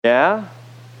Yeah?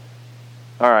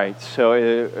 All right,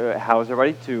 so how's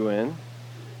everybody doing?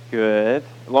 Good.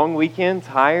 Long weekend,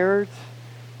 tired?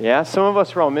 Yeah, some of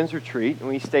us were on men's retreat, and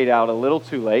we stayed out a little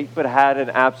too late, but had an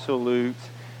absolute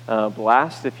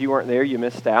blast. If you weren't there, you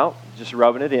missed out. Just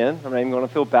rubbing it in. I'm not even going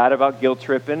to feel bad about guilt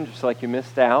tripping, just like you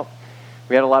missed out.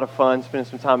 We had a lot of fun spending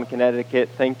some time in Connecticut.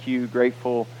 Thank you,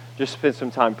 grateful. Just spent some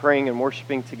time praying and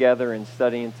worshiping together and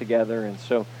studying together, and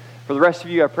so for the rest of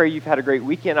you, I pray you've had a great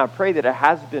weekend. I pray that it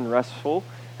has been restful,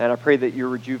 and I pray that you're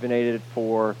rejuvenated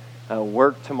for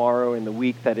work tomorrow and the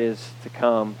week that is to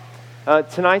come.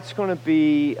 Tonight's going to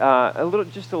be a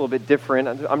little bit different.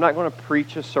 I'm not going to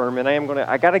preach a sermon.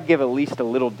 I got to give at least a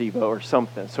little devo or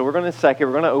something. So we're going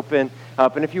to open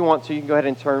up, and if you want to, you can go ahead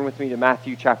and turn with me to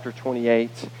Matthew chapter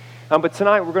 28. But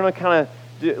tonight we're going to kind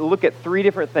of look at three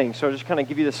different things. So I'll just kind of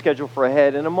give you the schedule for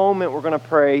ahead. In a moment, we're going to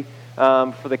pray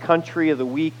for the country of the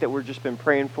week that we've just been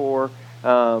praying for,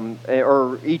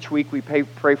 or each week we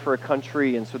pray for a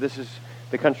country, and so this is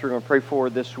the country we're going to pray for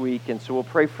this week, and so we'll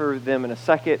pray for them in a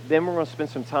second. Then we're going to spend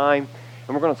some time,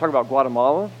 and we're going to talk about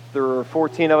Guatemala. There were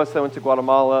 14 of us that went to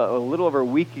Guatemala a little over a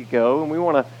week ago, and we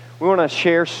want to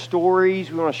share stories,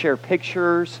 we want to share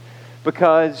pictures,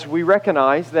 because we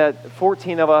recognize that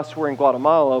 14 of us were in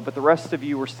Guatemala, but the rest of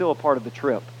you were still a part of the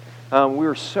trip. We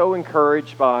were so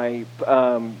encouraged by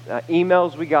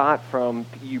emails we got from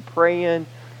you praying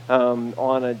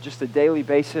on just a daily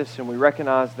basis, and we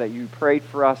recognize that you prayed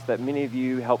for us, that many of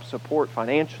you helped support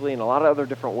financially in a lot of other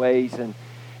different ways, and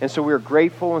so we're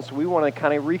grateful, and so we want to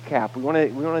kind of recap. We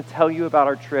want to tell you about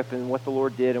our trip and what the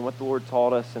Lord did and what the Lord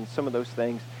taught us and some of those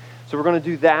things. So we're going to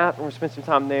do that, and we're going to spend some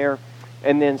time there.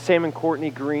 And then Sam and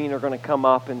Courtney Green are going to come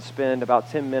up and spend about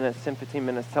 15 minutes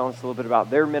telling us a little bit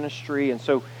about their ministry. And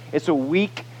so it's a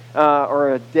week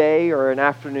or a day or an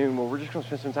afternoon where we're just going to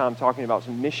spend some time talking about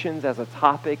some missions as a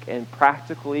topic and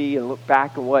practically and look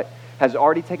back at what has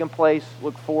already taken place,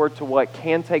 look forward to what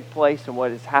can take place and what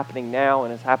is happening now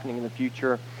and is happening in the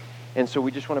future. And so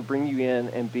we just want to bring you in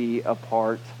and be a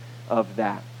part of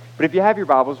that. But if you have your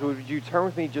Bibles, would you turn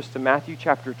with me just to Matthew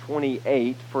chapter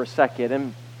 28 for a second?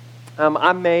 And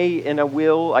I may and I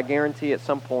will, I guarantee at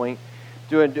some point,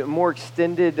 do a more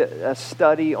extended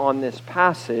study on this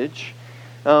passage.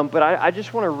 But I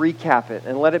just want to recap it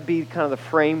and let it be kind of the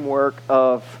framework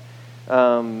of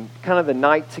kind of the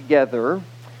night together.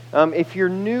 If you're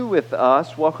new with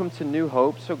us, welcome to New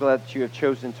Hope. So glad that you have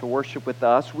chosen to worship with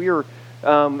us. We are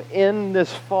in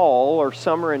this fall, or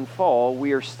summer and fall,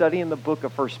 we are studying the book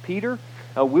of 1 Peter.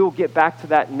 We'll get back to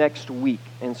that next week,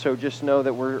 and so just know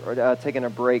that we're taking a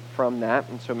break from that.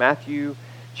 And so Matthew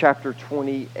chapter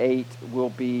 28 will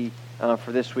be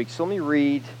for this week. So let me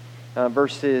read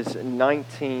verses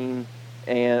 16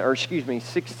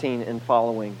 and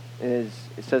following. It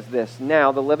says this: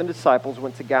 Now the 11 disciples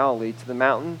went to Galilee, to the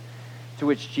mountain to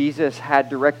which Jesus had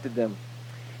directed them.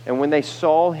 And when they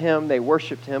saw him, they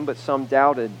worshipped him, but some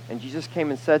doubted. And Jesus came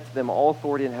and said to them, All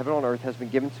authority in heaven and on earth has been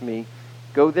given to me.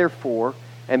 Go therefore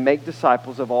and make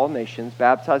disciples of all nations,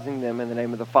 baptizing them in the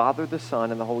name of the Father, the Son,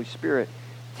 and the Holy Spirit,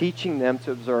 teaching them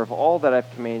to observe all that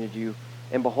I've commanded you.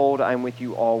 And behold, I am with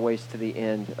you always to the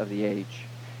end of the age.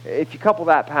 If you couple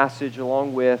that passage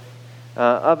along with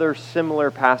other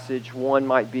similar passage, one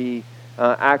might be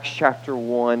Acts chapter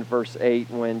 1, verse 8,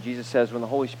 when Jesus says, When the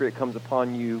Holy Spirit comes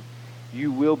upon you,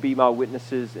 you will be my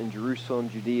witnesses in Jerusalem,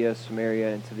 Judea,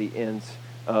 Samaria, and to the ends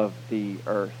of the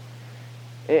earth.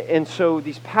 And so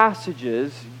these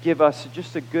passages give us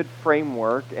just a good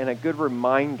framework and a good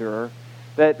reminder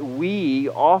that we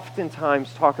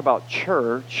oftentimes talk about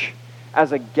church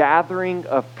as a gathering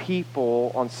of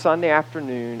people on Sunday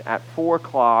afternoon at 4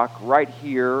 o'clock right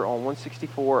here on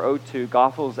 16402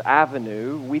 Goethals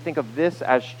Avenue. We think of this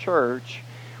as church,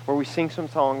 where we sing some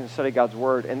songs and study God's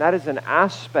Word. And that is an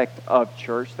aspect of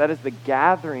church. That is the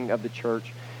gathering of the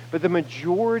church. But the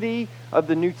majority of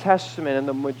the New Testament and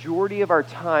the majority of our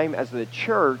time as the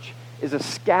church is a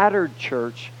scattered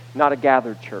church, not a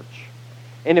gathered church.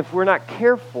 And if we're not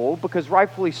careful, because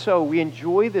rightfully so, we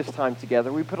enjoy this time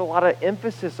together. We put a lot of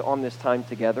emphasis on this time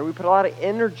together. We put a lot of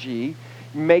energy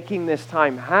making this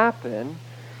time happen.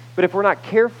 But if we're not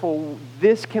careful,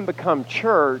 this can become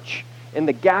church, and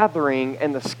the gathering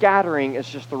and the scattering is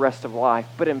just the rest of life.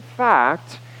 But in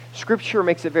fact, Scripture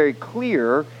makes it very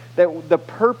clear that the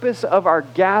purpose of our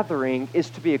gathering is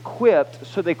to be equipped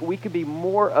so that we can be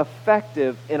more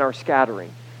effective in our scattering.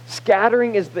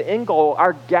 Scattering is the end goal.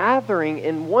 Our gathering,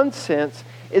 in one sense,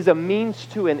 is a means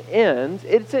to an end.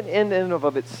 It's an end in and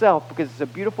of itself because it's a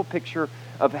beautiful picture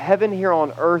of heaven here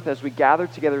on earth as we gather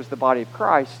together as the body of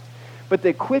Christ. But the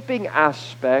equipping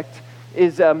aspect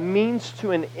is a means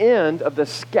to an end of the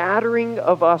scattering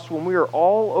of us when we are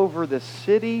all over the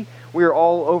city, we are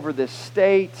all over the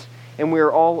state, and we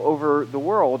are all over the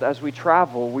world as we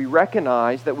travel. We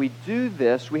recognize that we do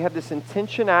this, we have this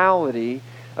intentionality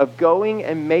of going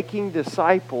and making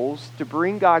disciples to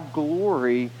bring God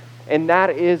glory, and that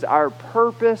is our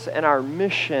purpose and our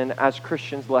mission as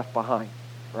Christians left behind,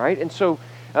 right? And so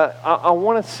I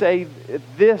want to say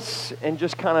this and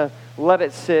just kind of let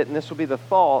it sit, and this will be the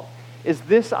thought, is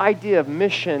this idea of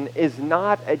mission is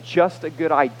not just a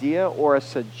good idea or a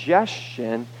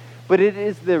suggestion, but it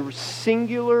is the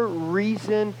singular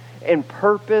reason and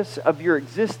purpose of your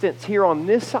existence here on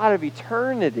this side of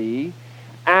eternity,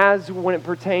 as when it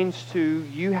pertains to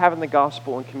you having the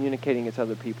gospel and communicating it to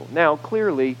other people. Now,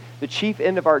 clearly, the chief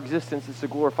end of our existence is to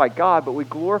glorify God, but we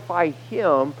glorify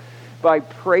Him by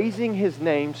praising His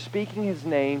name, speaking His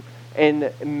name,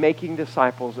 and making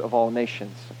disciples of all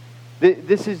nations.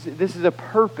 This is a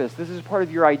purpose. This is part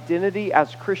of your identity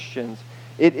as Christians.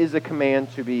 It is a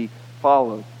command to be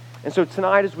followed. And so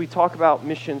tonight, as we talk about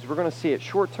missions, we're going to see it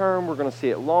short term, we're going to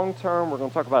see it long term, we're going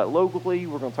to talk about it locally,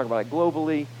 we're going to talk about it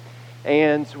globally,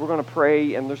 and we're going to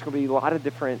pray, and there's going to be a lot of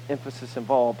different emphasis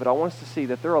involved. But I want us to see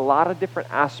that there are a lot of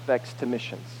different aspects to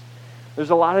missions. There's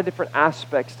a lot of different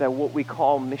aspects to what we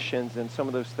call missions and some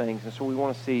of those things. And so we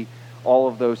want to see all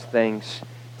of those things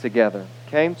together.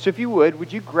 Okay? So if you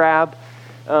would you grab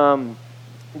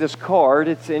this card?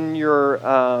 It's in your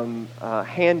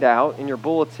handout, in your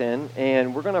bulletin.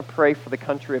 And we're going to pray for the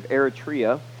country of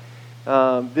Eritrea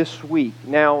this week.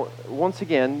 Now, once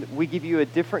again, we give you a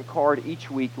different card each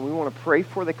week. And we want to pray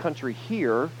for the country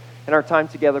here in our time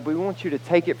together. But we want you to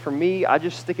take it from me. I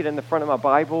just stick it in the front of my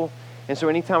Bible. And so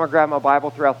anytime I grab my Bible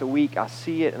throughout the week, I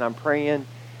see it and I'm praying.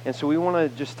 And so we want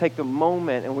to just take the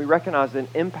moment, and we recognize an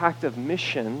impact of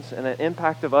missions and an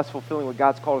impact of us fulfilling what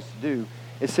God's called us to do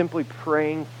is simply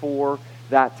praying for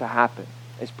that to happen.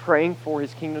 It's praying for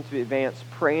His kingdom to be advanced,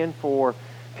 praying for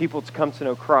people to come to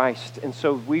know Christ. And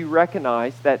so we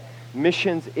recognize that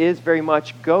missions is very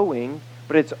much going,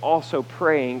 but it's also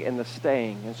praying and the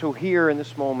staying. And so here in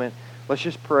this moment, let's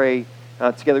just pray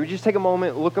together. We just take a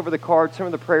moment, look over the card, some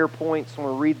of the prayer points, and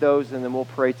we'll read those, and then we'll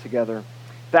pray together.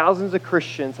 Thousands of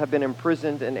Christians have been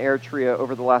imprisoned in Eritrea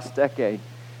over the last decade.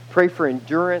 Pray for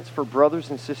endurance for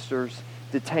brothers and sisters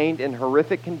detained in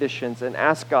horrific conditions, and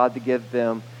ask God to give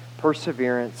them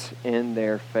perseverance in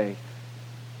their faith.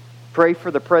 Pray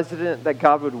for the president that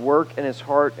God would work in his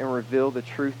heart and reveal the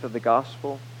truth of the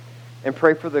gospel. And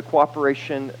pray for the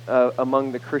cooperation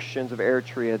among the Christians of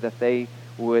Eritrea, that they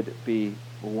would be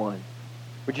one.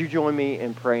 Would you join me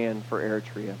in praying for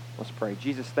Eritrea? Let's pray.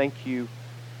 Jesus, thank you.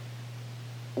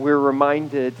 We're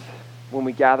reminded when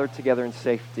we gather together in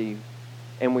safety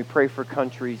and we pray for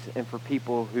countries and for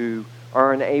people who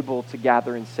are unable to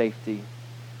gather in safety.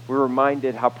 We're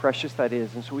reminded how precious that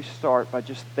is. And so we start by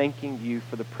just thanking you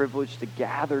for the privilege to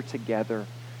gather together,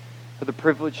 for the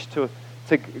privilege to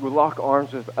lock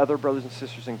arms with other brothers and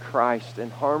sisters in Christ in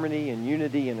harmony and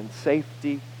unity and in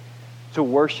safety, to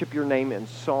worship your name in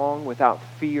song without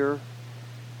fear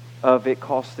of it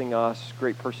costing us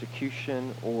great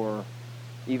persecution or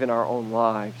even our own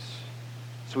lives.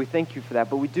 So we thank you for that.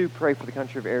 But we do pray for the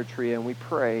country of Eritrea, and we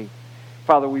pray,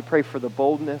 Father, we pray for the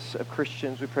boldness of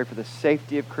Christians. We pray for the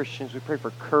safety of Christians. We pray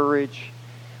for courage.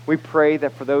 We pray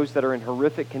that for those that are in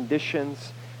horrific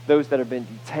conditions, those that have been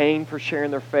detained for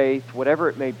sharing their faith, whatever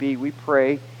it may be, we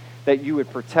pray that you would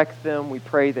protect them. We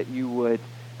pray that you would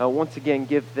once again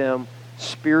give them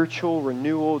spiritual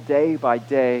renewal day by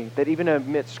day, that even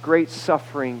amidst great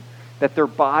suffering, that their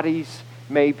bodies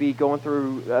may be going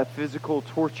through physical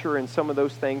torture and some of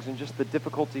those things and just the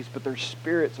difficulties, but their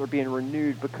spirits are being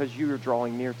renewed because you are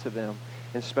drawing near to them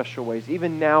in special ways.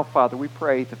 Even now, Father, we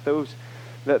pray that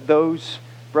those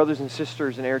brothers and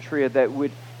sisters in Eritrea that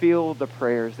would feel the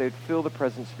prayers, they would feel the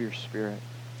presence of your Spirit.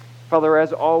 Father,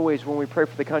 as always, when we pray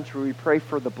for the country, we pray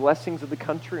for the blessings of the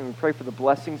country, and we pray for the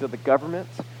blessings of the government,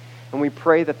 and we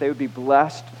pray that they would be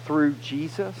blessed through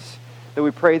Jesus, that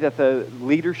we pray that the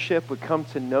leadership would come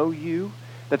to know you,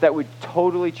 that would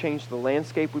totally change the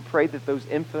landscape. We pray that those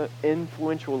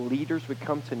influential leaders would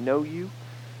come to know you,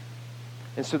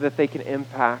 and so that they can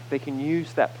impact, they can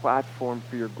use that platform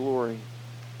for your glory.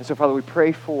 And so, Father, we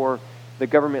pray for the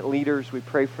government leaders. We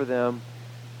pray for them,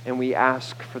 and we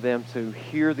ask for them to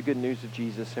hear the good news of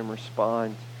Jesus and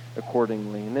respond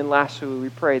accordingly. And then lastly, we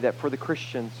pray that for the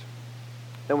Christians,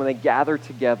 that when they gather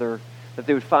together, that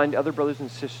they would find other brothers and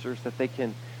sisters that they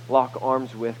can lock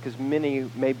arms with, because many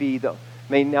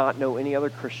may not know any other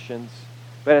Christians.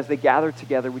 But as they gather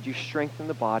together, would you strengthen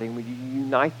the body, and would you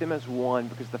unite them as one,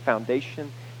 because the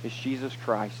foundation is Jesus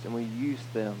Christ, and we use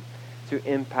them to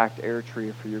impact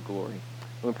Eritrea for your glory.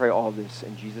 We pray all this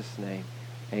in Jesus' name.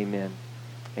 Amen.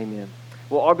 Amen.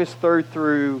 Well, August 3rd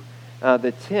through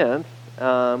the 10th,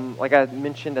 like I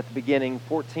mentioned at the beginning,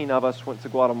 14 of us went to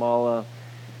Guatemala.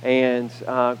 And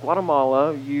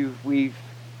Guatemala,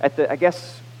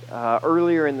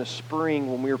 earlier in the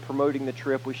spring when we were promoting the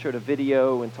trip, we showed a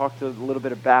video and talked a little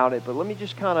bit about it. But let me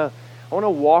just I want to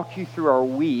walk you through our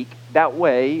week. That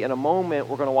way, in a moment,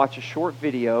 we're going to watch a short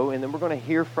video, and then we're going to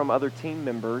hear from other team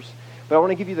members. But I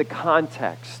want to give you the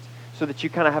context so that you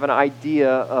kind of have an idea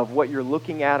of what you're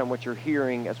looking at and what you're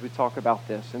hearing as we talk about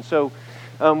this. And so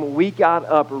we got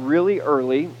up really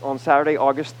early on Saturday,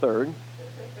 August 3rd,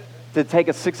 to take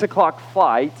a 6 o'clock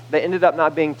flight that ended up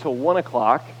not being till 1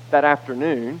 o'clock that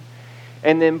afternoon.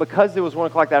 And then because it was 1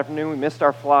 o'clock that afternoon, we missed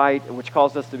our flight, which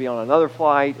caused us to be on another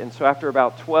flight. And so after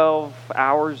about 12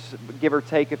 hours, give or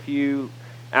take a few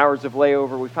hours of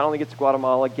layover, we finally get to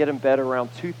Guatemala, get in bed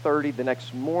around 2:30 the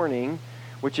next morning,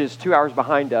 which is 2 hours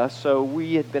behind us. So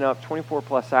we had been up 24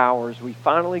 plus hours. We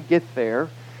finally get there,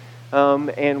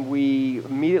 and we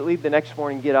immediately the next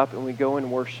morning get up and we go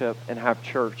and worship and have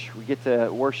church. We get to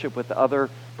worship with the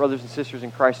other brothers and sisters in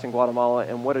Christ in Guatemala,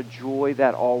 and what a joy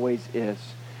that always is.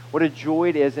 What a joy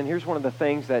it is. And here's one of the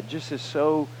things that just is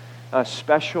so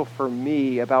special for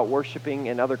me about worshiping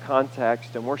in other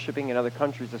contexts and worshiping in other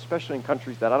countries, especially in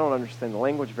countries that I don't understand the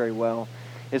language very well,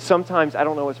 is sometimes I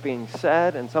don't know what's being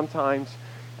said, and sometimes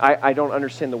I don't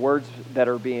understand the words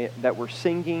that we're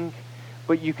singing,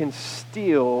 but you can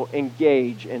still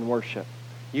engage in worship.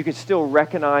 You can still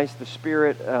recognize the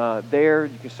Spirit there.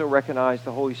 You can still recognize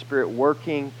the Holy Spirit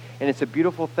working. And it's a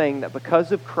beautiful thing that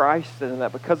because of Christ and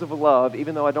that because of love,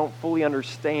 even though I don't fully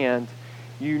understand,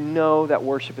 you know that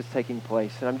worship is taking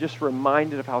place. And I'm just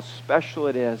reminded of how special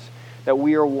it is that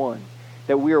we are one.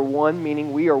 That we are one,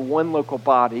 meaning we are one local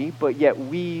body, but yet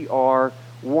we are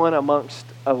one amongst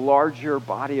a larger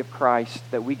body of Christ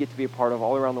that we get to be a part of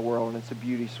all around the world, and it's a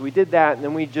beauty. So we did that, and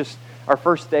then our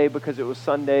first day, because it was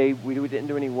Sunday, we didn't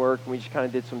do any work, and we just kind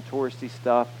of did some touristy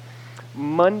stuff.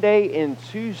 Monday and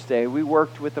Tuesday, we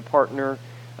worked with a partner,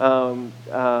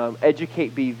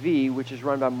 Educate BV, which is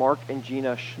run by Mark and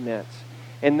Gina Schmitz.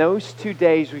 And those 2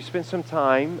 days, we spent some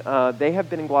time. They have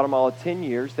been in Guatemala 10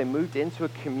 years. They moved into a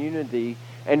community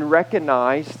and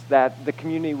recognized that the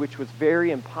community, which was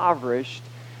very impoverished,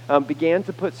 began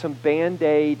to put some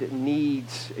Band-Aid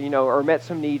needs, or met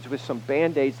some needs with some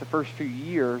Band-Aids the first few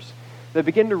years. They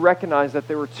began to recognize that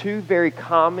there were two very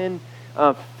common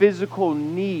physical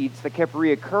needs that kept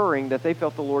reoccurring that they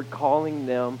felt the Lord calling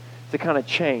them to kind of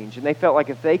change. And they felt like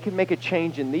if they could make a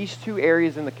change in these two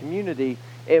areas in the community,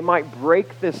 it might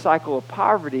break this cycle of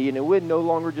poverty, and it would no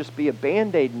longer just be a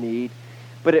Band-Aid need,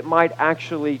 but it might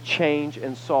actually change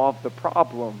and solve the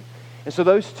problem. And so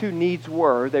those two needs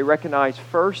they recognized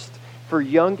first, for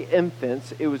young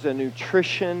infants, it was a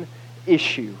nutrition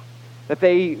issue. That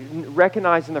they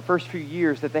recognized in the first few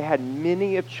years that they had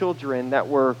many of children that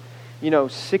were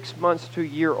 6 months to a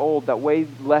year old that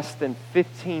weighed less than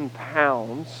 15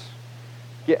 pounds.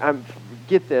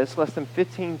 Get this, less than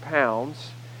 15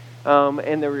 pounds.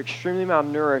 And they were extremely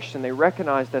malnourished, and they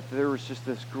recognized that there was just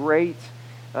this great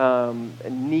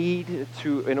need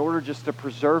in order just to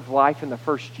preserve life in the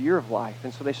first year of life.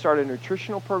 And so they started a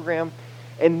nutritional program.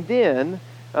 And then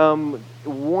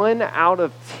 1 out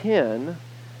of 10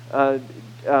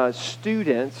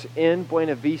 students in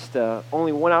Buena Vista,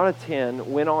 only 1 out of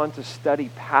 10 went on to study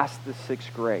past the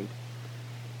 6th grade.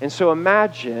 And so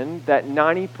imagine that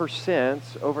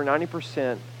 90%, over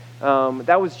 90%,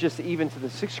 that was just even to the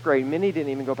 6th grade. Many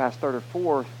didn't even go past 3rd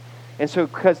or 4th. And so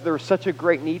because there was such a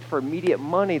great need for immediate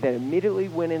money, they immediately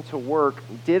went into work,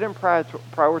 didn't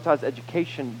prioritize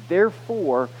education,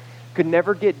 therefore could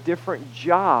never get different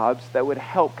jobs that would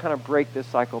help kind of break this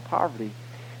cycle of poverty.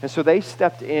 And so they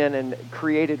stepped in and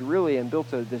created really and built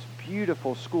this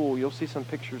beautiful school. You'll see some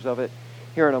pictures of it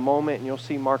here in a moment, and you'll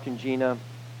see Mark and Gina.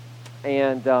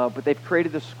 And but they've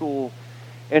created this school.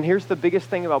 And here's the biggest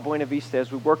thing about Buena Vista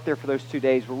is we worked there for those 2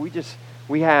 days where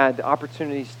we had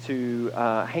opportunities to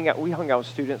hang out. We hung out with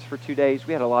students for 2 days.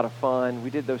 We had a lot of fun. We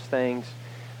did those things.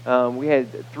 We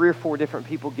had 3 or 4 different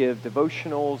people give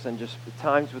devotionals and just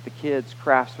times with the kids,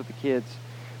 crafts with the kids.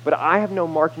 But I have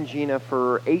known Mark and Gina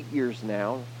for 8 years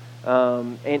now.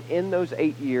 And in those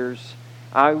 8 years,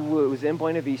 I was in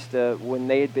Buena Vista when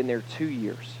they had been there 2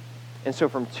 years. And so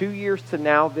from 2 years to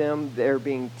now them there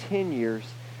being 10 years,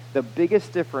 the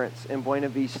biggest difference in Buena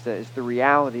Vista is the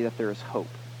reality that there is hope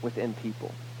within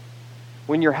people.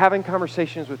 When you're having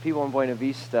conversations with people in Buena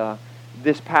Vista,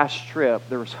 this past trip,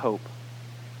 there was hope.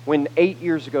 When 8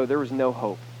 years ago, there was no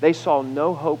hope. They saw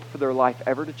no hope for their life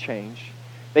ever to change.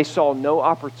 They saw no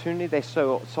opportunity. They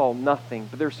saw nothing.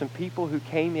 But there's some people who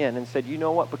came in and said, you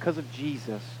know what, because of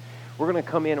Jesus, we're going to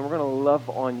come in and we're going to love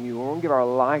on you. We're going to give our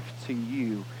life to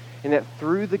you. And that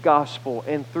through the gospel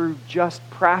and through just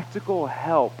practical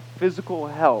help, physical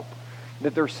help,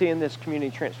 that they're seeing this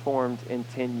community transformed in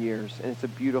 10 years. And it's a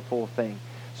beautiful thing.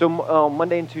 So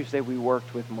Monday and Tuesday, we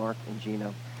worked with Mark and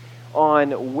Gina.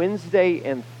 On Wednesday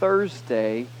and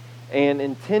Thursday, and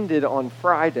intended on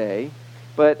Friday,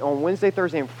 but on Wednesday,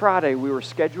 Thursday, and Friday, we were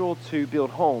scheduled to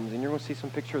build homes. And you're going to see some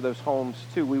picture of those homes,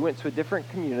 too. We went to a different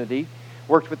community,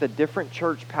 worked with a different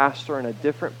church pastor and a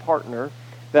different partner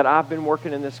that I've been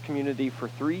working in this community for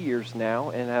 3 years now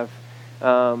and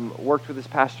have worked with this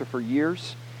pastor for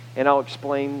years. And I'll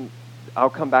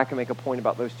come back and make a point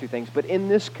about those two things. But in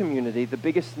this community, the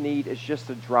biggest need is just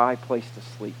a dry place to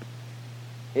sleep.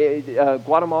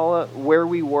 Guatemala, where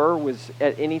we were, was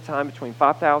at any time between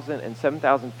 5,000 and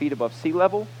 7,000 feet above sea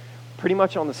level, pretty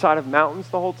much on the side of mountains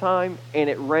the whole time, and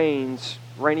it rains,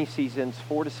 rainy seasons,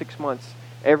 4 to 6 months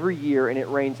every year, and it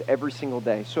rains every single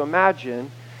day. So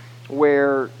imagine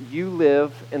where you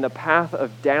live in the path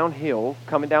of downhill,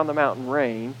 coming down the mountain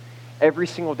rain, every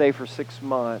single day for 6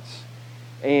 months,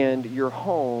 and your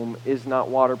home is not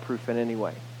waterproof in any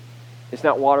way. It's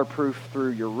not waterproof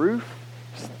through your roof.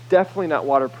 It's definitely not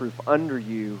waterproof under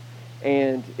you.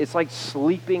 And it's like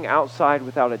sleeping outside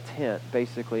without a tent,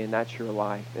 basically, and that's your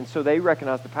life. And so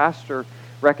the pastor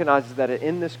recognizes that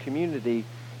in this community,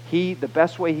 the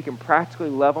best way he can practically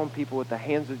love on people with the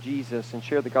hands of Jesus and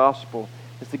share the gospel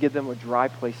is to give them a dry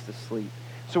place to sleep.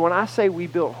 So when I say we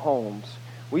built homes,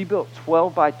 we built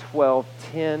 12 by 12,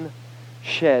 10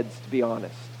 sheds, to be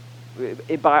honest.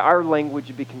 By our language,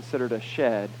 it'd be considered a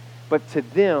shed. But to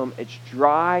them, it's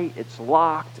dry, it's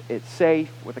locked, it's safe,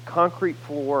 with a concrete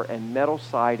floor and metal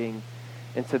siding.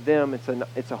 And to them,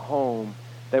 it's a home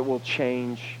that will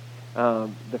change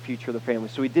the future of the family.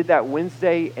 So we did that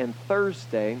Wednesday and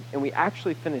Thursday, and we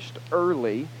actually finished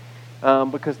early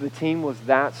because the team was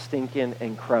that stinking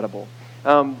incredible.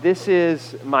 This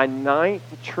is my 9th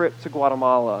trip to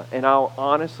Guatemala, and I'll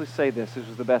honestly say this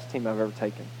was the best team I've ever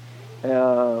taken.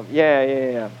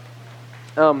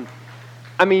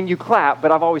 I mean, you clap,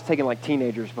 but I've always taken like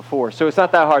teenagers before, so it's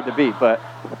not that hard to beat, but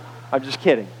I'm just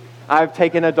kidding. I've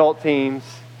taken adult teams,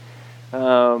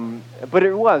 but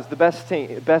it was the best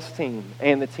team,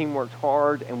 and the team worked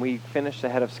hard, and we finished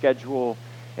ahead of schedule,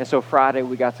 and so Friday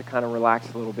we got to kind of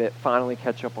relax a little bit, finally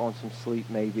catch up on some sleep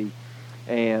maybe,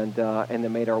 and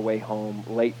then made our way home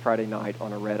late Friday night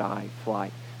on a red-eye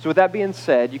flight. So with that being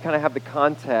said, you kind of have the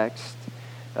context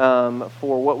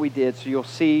for what we did. So you'll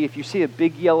see, if you see a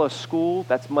big yellow school,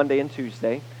 that's Monday and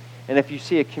Tuesday. And if you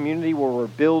see a community where we're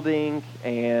building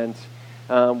and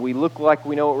we look like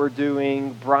we know what we're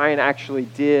doing, Brian actually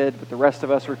did, but the rest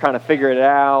of us were kind of figuring it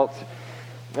out.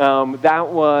 That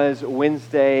was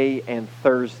Wednesday and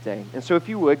Thursday. And so if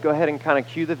you would, go ahead and kind of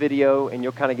cue the video and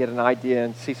you'll kind of get an idea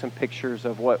and see some pictures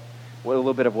of a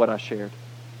little bit of what I shared.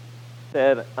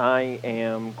 Said I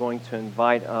am going to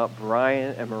invite up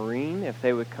Brian and Maureen if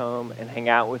they would come and hang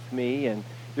out with me, and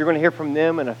you're going to hear from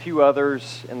them and a few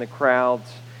others in the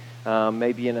crowds,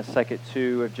 maybe in a second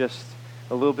too, of just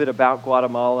a little bit about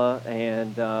Guatemala.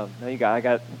 And I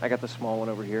got the small one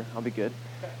over here. I'll be good.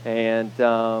 And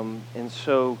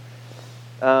so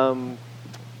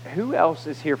who else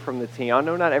is here from the team? I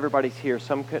know not everybody's here.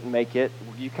 Some couldn't make it.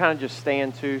 You kind of just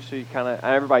stand too, so you kind of,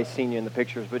 everybody's seen you in the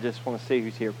pictures, but just want to see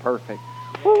who's here. Perfect.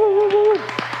 Woo, woo, woo, woo.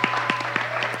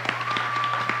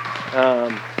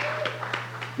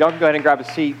 Y'all can go ahead and grab a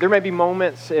seat. There may be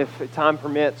moments, if time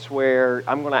permits, where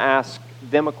I'm going to ask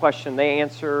them a question, they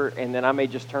answer, and then I may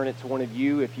just turn it to one of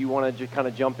you. If you want to just kind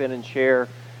of jump in and share,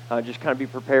 just kind of be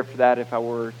prepared for that if I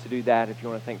were to do that, if you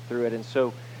want to think through it. And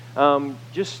so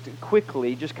just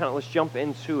quickly, just kind of let's jump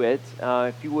into it.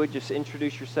 If you would, just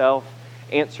introduce yourself,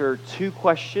 answer 2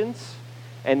 questions,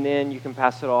 and then you can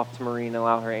pass it off to Maureen and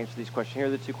allow her to answer these questions. Here are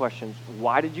the 2 questions.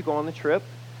 Why did you go on the trip?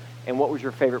 And what was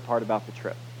your favorite part about the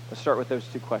trip? Let's start with those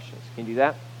 2 questions. Can you do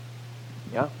that?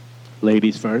 Yeah?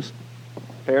 Ladies first.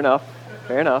 Fair enough.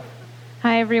 Fair enough.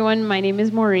 Hi, everyone. My name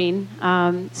is Maureen.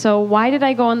 So why did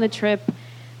I go on the trip?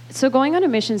 So going on a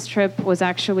missions trip was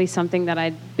actually something that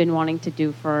I'd been wanting to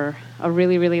do for a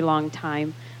really, really long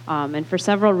time. And for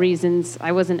several reasons,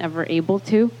 I wasn't ever able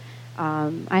to.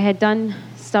 I had done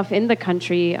stuff in the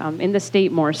country, in the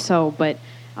state more so, but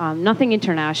nothing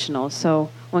international. So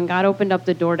when God opened up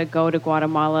the door to go to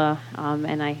Guatemala,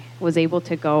 and I was able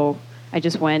to go, I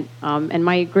just went. And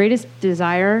my greatest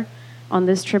desire on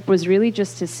this trip was really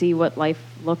just to see what life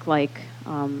looked like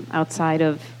outside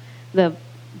of the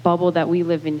bubble that we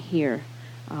live in here.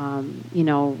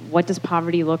 What does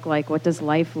poverty look like? What does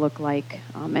life look like?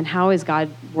 And how is God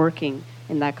working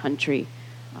in that country?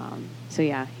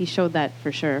 He showed that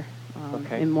for sure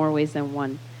in more ways than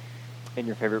one. And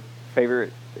your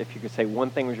favorite, if you could say one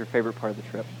thing was your favorite part of the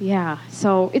trip? Yeah,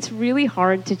 so it's really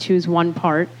hard to choose one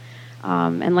part.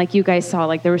 And like you guys saw,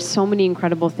 there were so many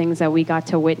incredible things that we got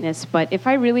to witness. But if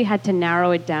I really had to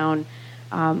narrow it down,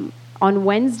 on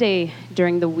Wednesday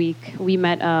during the week, we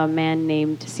met a man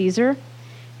named Caesar.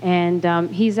 And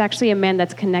he's actually a man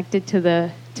that's connected to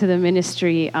the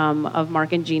ministry of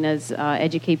Mark and Gina's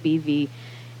Educate BV.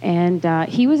 And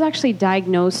he was actually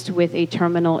diagnosed with a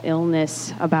terminal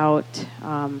illness about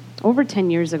over 10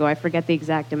 years ago. I forget the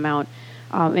exact amount,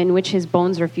 in which his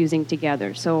bones are fusing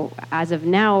together. So as of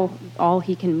now, all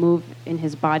he can move in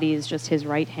his body is just his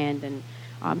right hand,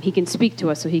 and he can speak to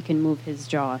us, so he can move his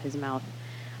jaw, his mouth.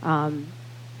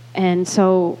 And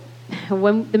so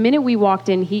the minute we walked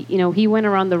in, he went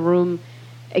around the room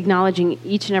acknowledging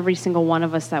each and every single one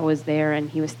of us that was there,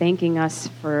 and he was thanking us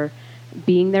for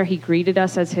being there. He greeted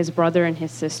us as his brother and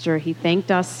his sister. He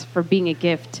thanked us for being a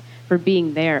gift, for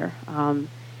being there.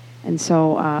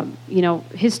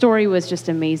 His story was just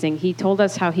amazing. He told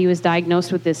us how he was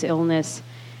diagnosed with this illness,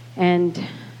 and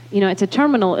it's a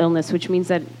terminal illness, which means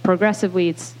that progressively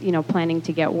it's planning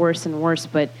to get worse and worse.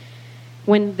 But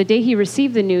when the day he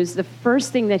received the news, the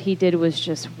first thing that he did was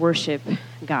just worship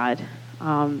God,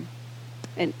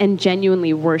 and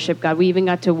genuinely worship God. We even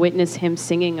got to witness him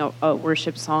singing a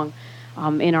worship song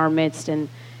in our midst, and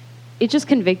it just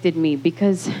convicted me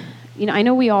because I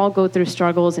know we all go through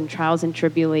struggles and trials and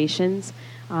tribulations,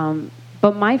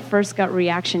 but my first gut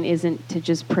reaction isn't to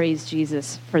just praise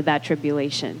Jesus for that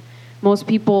tribulation. Most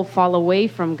people fall away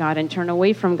from God and turn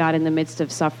away from God in the midst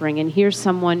of suffering, and here's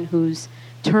someone who's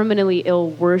terminally ill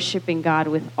worshiping God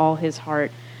with all his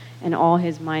heart and all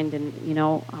his mind, and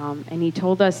and he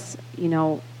told us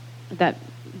that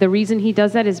the reason he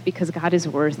does that is because God is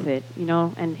worth it,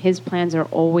 and his plans are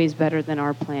always better than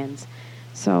our plans.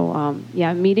 So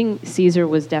meeting Caesar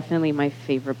was definitely my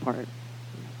favorite part.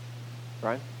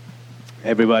 Right?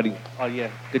 Everybody. Oh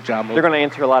yeah, good job. They're going to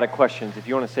answer a lot of questions. If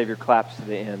you want to save your claps to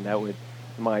the end,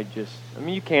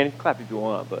 you can clap if you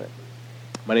want, but.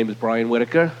 My name is Brian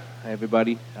Whitaker. Hi,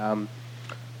 everybody.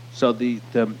 So the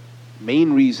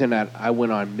main reason that I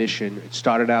went on mission, it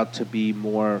started out to be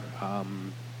more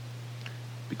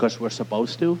because we're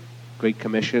supposed to. Great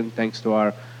Commission, thanks to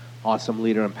our awesome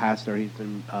leader and pastor. He's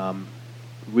been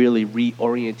really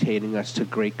reorientating us to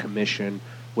Great Commission,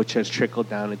 which has trickled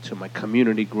down into my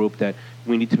community group that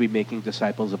we need to be making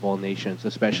disciples of all nations,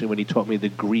 especially when he taught me the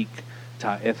Greek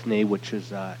ta ethne, which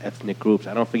is ethnic groups.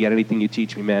 I don't forget anything you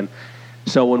teach me, man.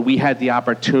 So when we had the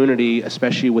opportunity,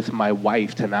 especially with my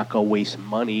wife, to not go waste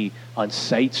money on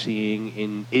sightseeing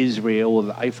in Israel or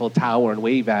the Eiffel Tower and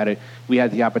wave at it, we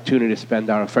had the opportunity to spend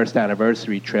our first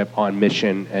anniversary trip on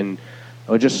mission. And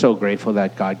we're just so grateful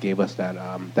that God gave us that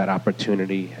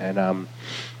opportunity and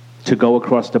to go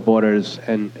across the borders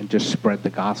and just spread the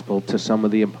gospel to some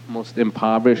of the most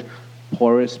impoverished,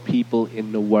 poorest people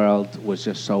in the world was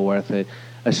just so worth it.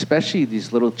 Especially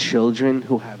these little children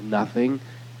who have nothing.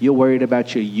 You're worried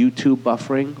about your YouTube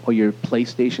buffering or your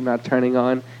PlayStation not turning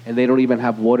on, and they don't even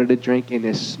have water to drink, and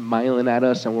they're smiling at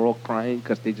us, and we're all crying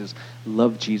because they just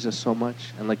love Jesus so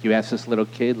much. And like you ask this little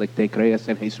kid, ¿Te crees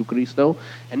en Jesucristo?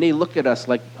 And they look at us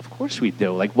like, of course we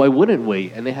do. Like, why wouldn't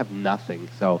we? And they have nothing.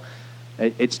 So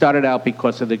it started out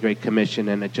because of the Great Commission,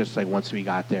 and it just once we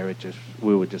got there,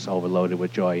 we were just overloaded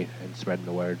with joy and spreading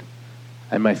the word.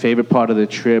 And my favorite part of the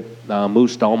trip,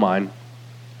 Moose Dolman,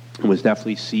 was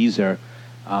definitely Caesar.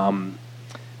 And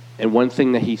one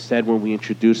thing that he said when we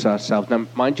introduced ourselves, now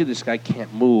mind you, this guy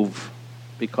can't move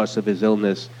because of his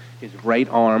illness. His right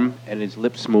arm and his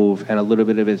lips move and a little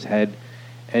bit of his head.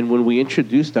 And when we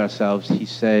introduced ourselves, he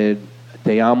said,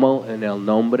 Te amo en el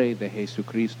nombre de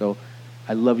Jesucristo.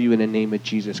 I love you in the name of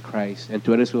Jesus Christ. And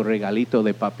tú eres un regalito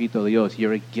de Papito Dios.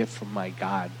 You're a gift from my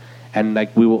God. And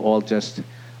we were all just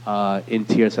in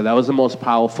tears. So that was the most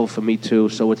powerful for me too.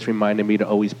 So it's reminded me to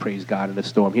always praise God in the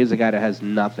storm. Here's a guy that has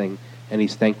nothing, and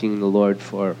he's thanking the Lord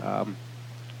for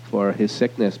his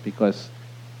sickness because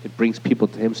it brings people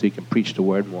to him so he can preach the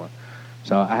word more.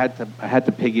 So I had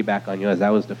to piggyback on yours. That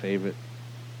was the favorite.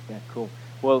 Yeah, cool.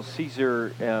 Well,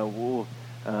 Caesar,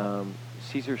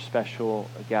 Caesar's special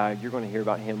guy. You're going to hear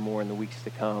about him more in the weeks to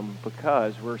come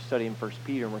because we're studying 1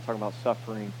 Peter and we're talking about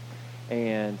suffering.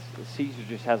 And Caesar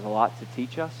just has a lot to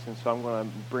teach us, and so I'm going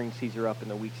to bring Caesar up in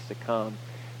the weeks to come.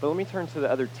 But let me turn to the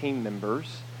other team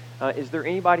members. Is there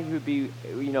anybody who would be,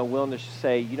 willing to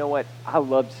say, you know what, I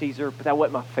loved Caesar, but that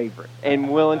wasn't my favorite,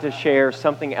 and willing to share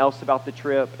something else about the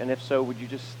trip? And if so, would you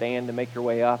just stand and make your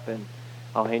way up, and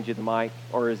I'll hand you the mic?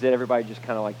 Or is it everybody just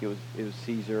kind of like it was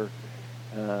Caesar,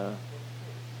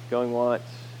 going once,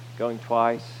 going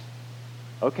twice?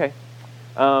 Okay.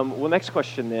 Well, next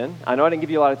question then. I know I didn't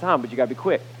give you a lot of time, but you got to be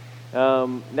quick.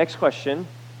 Next question.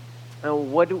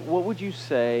 What would you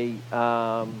say,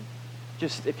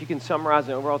 just if you can summarize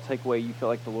an overall takeaway you feel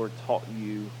like the Lord taught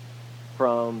you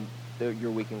from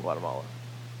your week in Guatemala?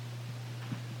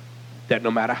 That no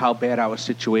matter how bad our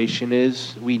situation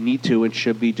is, we need to and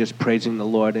should be just praising the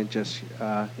Lord and just,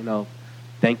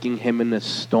 thanking Him in the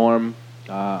storm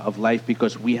of life,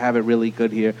 because we have it really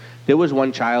good here. There was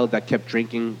one child that kept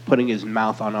drinking, putting his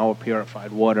mouth on our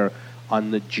purified water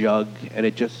on the jug, and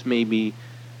it just made me,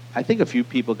 I think a few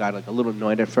people got like a little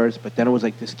annoyed at first, but then it was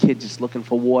like this kid just looking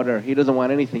for water. He doesn't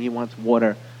want anything, he wants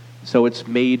water. So it's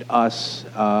made us,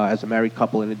 as a married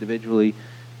couple and individually,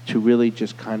 to really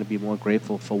just kind of be more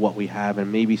grateful for what we have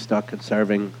and maybe start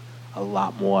conserving a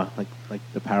lot more, like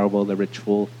the parable of the rich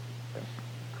fool.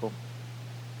 Cool.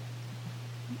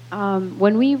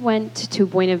 When we went to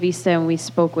Buena Vista and we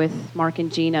spoke with Mark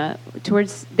and Gina,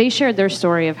 they shared their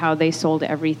story of how they sold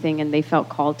everything and they felt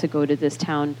called to go to this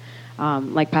town,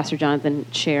 like Pastor Jonathan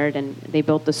shared, and they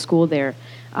built the school there.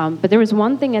 But there was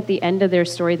one thing at the end of their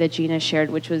story that Gina shared,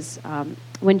 which was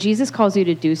when Jesus calls you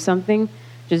to do something,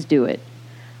 just do it.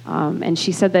 And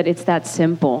she said that it's that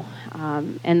simple.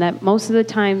 And that most of the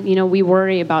time, we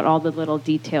worry about all the little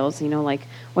details, like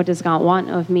what does God want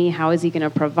of me? How is He going to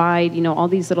provide? All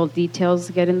these little details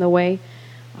get in the way.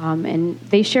 And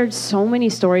they shared so many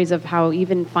stories of how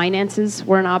even finances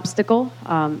were an obstacle,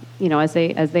 as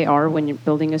they are when you're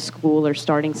building a school or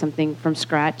starting something from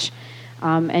scratch.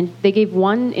 And they gave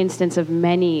one instance of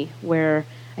many where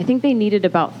I think they needed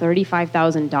about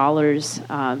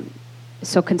 $35,000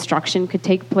 so construction could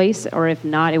take place, or if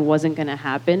not, it wasn't going to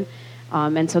happen.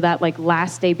 And so that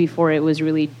last day before it was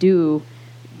really due,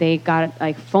 they got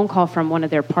a phone call from one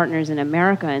of their partners in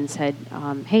America and said,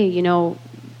 hey,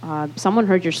 someone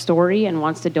heard your story and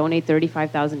wants to donate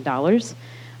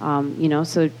 $35,000,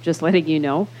 so just letting you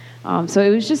know. So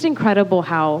it was just incredible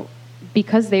how,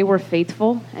 because they were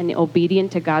faithful and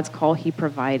obedient to God's call, He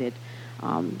provided.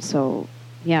 So,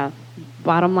 yeah,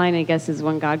 bottom line, I guess, is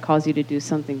when God calls you to do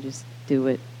something, just do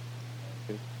it.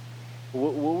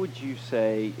 What would you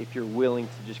say, if you're willing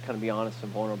to just kind of be honest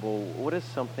and vulnerable, what is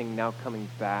something now coming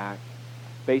back,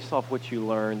 based off what you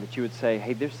learned, that you would say,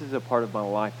 hey, this is a part of my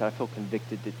life that I feel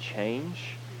convicted to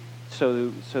change,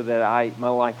 so that my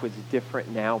life was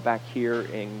different now back here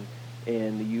in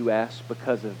the U.S.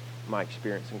 because of my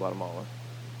experience in Guatemala?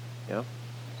 Yeah?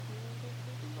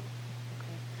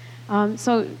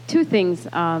 So two things.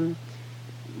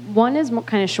 One is more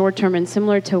kind of short-term and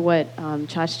similar to what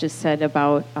Chach just said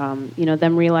about,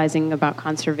 them realizing about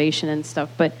conservation and stuff.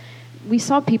 But we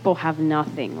saw people have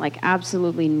nothing,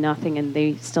 absolutely nothing, and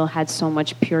they still had so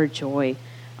much pure joy.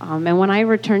 And when I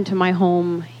returned to my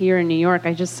home here in New York,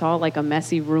 I just saw a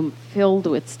messy room filled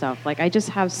with stuff. I just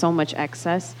have so much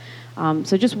excess.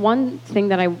 So just one thing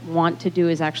that I want to do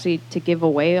is actually to give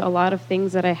away a lot of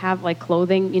things that I have, like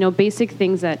clothing, basic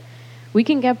things that we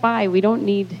can get by. We don't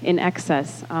need in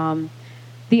excess.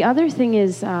 The other thing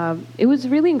is, it was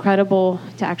really incredible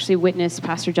to actually witness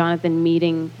Pastor Jonathan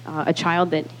meeting a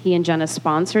child that he and Jenna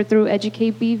sponsored through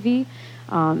Educate BV.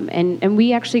 And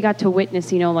we actually got to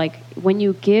witness, when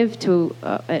you give to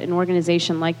an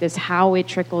organization like this, how it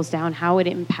trickles down, how it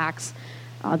impacts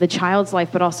the child's life,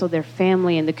 but also their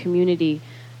family and the community.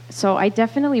 So I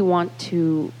definitely want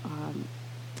to,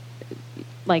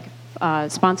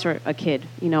 sponsor a kid,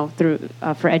 through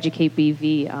for Educate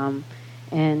BV,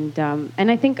 and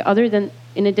I think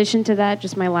in addition to that,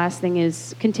 just my last thing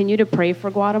is continue to pray for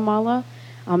Guatemala,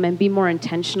 and be more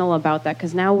intentional about that,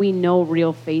 because now we know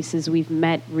real faces, we've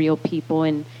met real people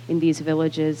in these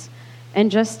villages, and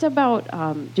just about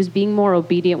just being more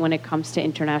obedient when it comes to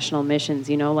international missions.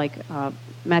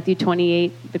 Matthew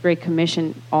 28, the Great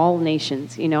Commission, all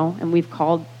nations, and we're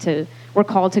called to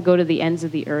go to the ends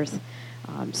of the earth.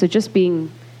 So just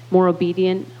being more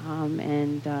obedient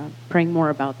and praying more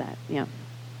about that. Yeah.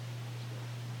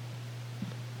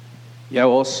 Yeah,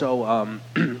 also,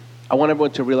 I want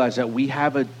everyone to realize that we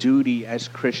have a duty as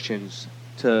Christians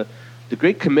the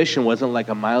Great Commission wasn't like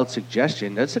a mild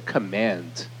suggestion. That's a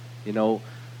command.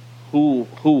 Who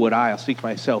would I'll speak for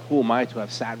myself, who am I to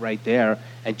have sat right there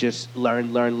and just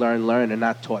learn, and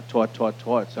not taught.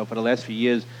 So for the last few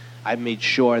years, I've made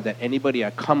sure that anybody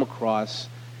I come across,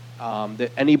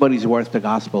 that anybody's worth the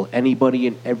gospel. Anybody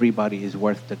and everybody is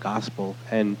worth the gospel.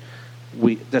 And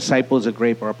disciples are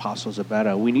great, but apostles are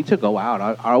better. We need to go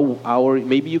out. Our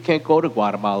maybe you can't go to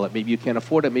Guatemala. Maybe you can't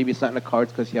afford it. Maybe it's not in the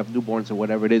cards because you have newborns or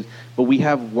whatever it is. But we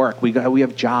have work. We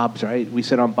have jobs, right? We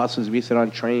sit on buses. We sit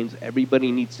on trains.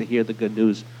 Everybody needs to hear the good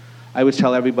news. I always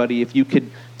tell everybody, if you could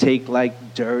take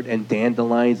like dirt and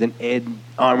dandelions and add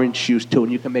orange juice to it,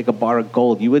 and you can make a bar of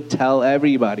gold, you would tell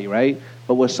everybody, right?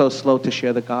 But we're so slow to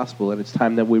share the gospel, and it's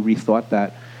time that we rethought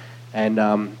that. And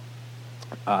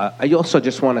I also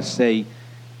just want to say,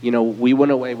 we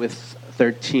went away with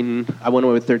 13, I went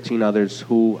away with 13 others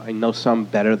who I know some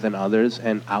better than others,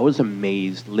 and I was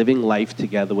amazed living life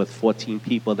together with 14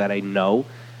 people that I know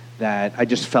that I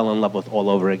just fell in love with all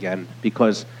over again,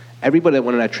 because everybody that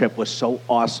went on that trip was so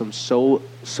awesome, so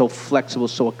flexible,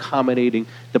 so accommodating.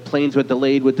 The planes were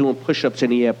delayed. We're doing push-ups in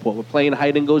the airport. We're playing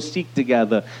hide and go seek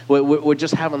together. We're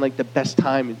just having like the best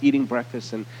time and eating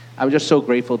breakfast. And I'm just so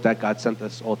grateful that God sent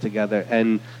us all together.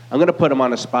 And I'm going to put him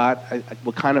on the spot.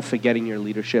 We're kind of forgetting your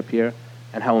leadership here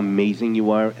and how amazing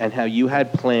you are and how you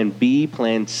had plan B,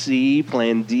 plan C,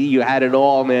 plan D. You had it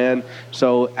all, man.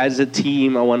 So as a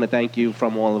team, I want to thank you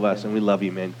from all of us. And we love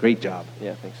you, man. Great job.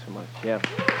 Yeah, thanks so much. Yeah.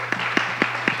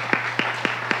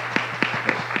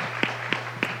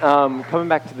 Coming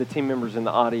back to the team members in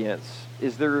the audience,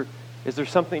 is there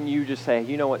something you just say,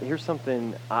 you know what, here's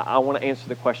something, I want to answer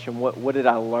the question, what did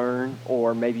I learn,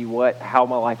 or maybe how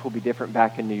my life will be different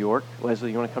back in New York?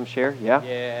 Leslie, you want to come share? Yeah?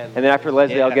 Yeah. And then after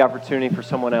Leslie, I'll give opportunity for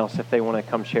someone else if they want to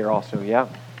come share also. Yeah?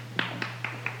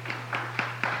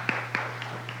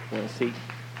 You want to see?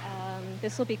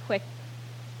 This will be quick,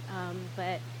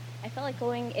 but I felt like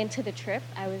going into the trip,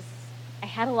 I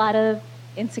had a lot of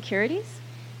insecurities.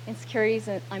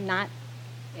 I'm not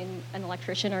an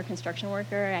electrician or a construction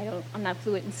worker. I'm not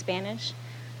fluent in Spanish.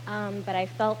 But I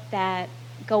felt that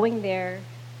going there,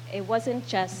 it wasn't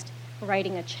just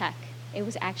writing a check. It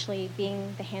was actually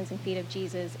being the hands and feet of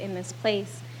Jesus in this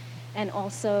place. And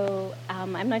also,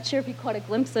 I'm not sure if you caught a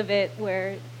glimpse of it,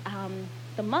 where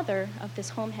the mother of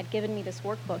this home had given me this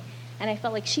workbook. And I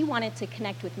felt like she wanted to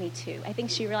connect with me too. I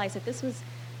think she realized that this was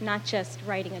not just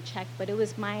writing a check, but it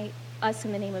was us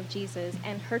in the name of Jesus,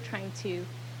 and her trying to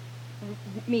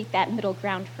meet that middle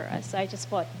ground for us. So I just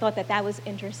thought that was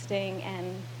interesting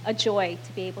and a joy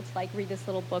to be able to read this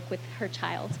little book with her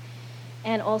child.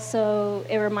 And also,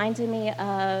 it reminded me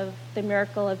of the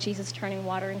miracle of Jesus turning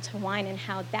water into wine, and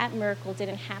how that miracle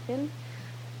didn't happen.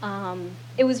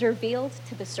 It was revealed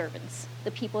to the servants,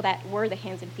 the people that were the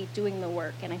hands and feet doing the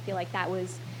work. And I feel like that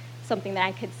was something that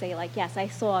I could say, yes, I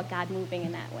saw God moving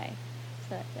in that way.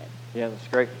 So that's it. Yeah, that's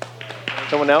great.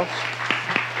 Someone else?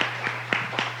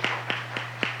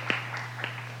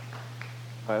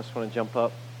 I just want to jump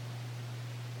up.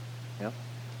 Yeah.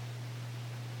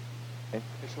 Okay.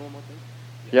 One more thing?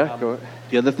 Yeah, go ahead.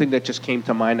 The other thing that just came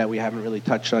to mind that we haven't really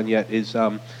touched on yet is,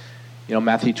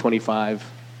 Matthew 25,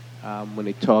 when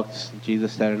he talks,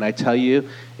 Jesus said, "And I tell you,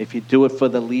 if you do it for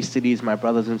the least of these, my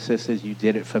brothers and sisters, you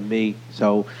did it for me."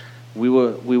 So we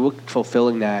were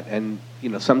fulfilling that, and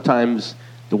sometimes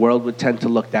the world would tend to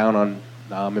look down on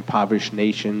impoverished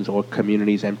nations or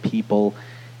communities and people,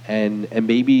 and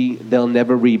maybe they'll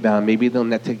never rebound. Maybe they'll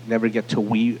never get to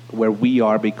where we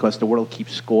are, because the world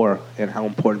keeps score and how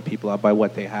important people are by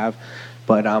what they have.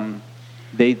 But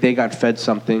they got fed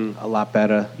something a lot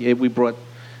better. Yeah, we brought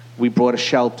a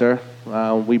shelter,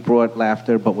 we brought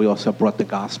laughter, but we also brought the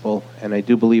gospel. And I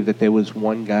do believe that there was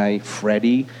one guy,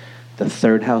 Freddie, the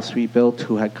third house we built,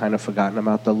 who had kind of forgotten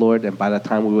about the Lord, and by the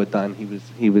time we were done,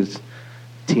 he was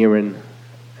tearing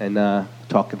and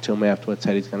talking to him afterwards.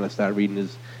 Said he's going to start reading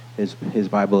his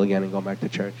Bible again and go back to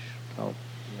church. So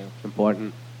it's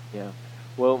important. Yeah.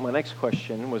 Well, my next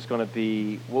question was going to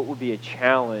be, what would be a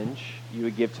challenge you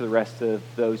would give to the rest of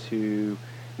those who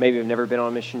maybe have never been on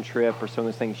a mission trip or some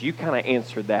of those things? You kind of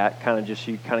answered that,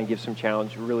 you give some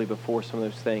challenge really before some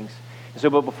of those things. So,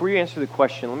 but before you answer the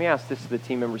question, let me ask this to the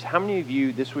team members. How many of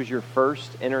you, this was your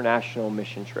first international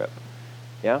mission trip?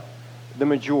 Yeah? The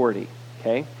majority,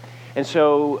 okay? And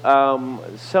so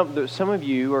some of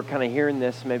you are kind of hearing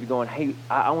this and maybe going, hey,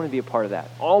 I want to be a part of that.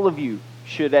 All of you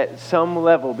should at some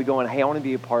level be going, hey, I want to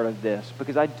be a part of this.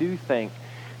 Because I do think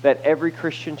that every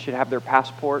Christian should have their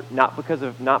passport, not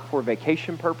for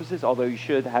vacation purposes, although you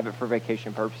should have it for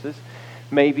vacation purposes.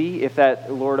 Maybe if the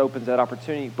Lord opens that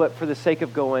opportunity, but for the sake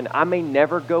of going, I may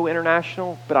never go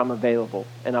international, but I'm available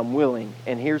and I'm willing.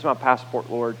 And here's my passport,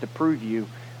 Lord, to prove you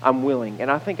I'm willing.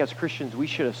 And I think as Christians, we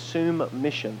should assume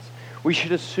missions. We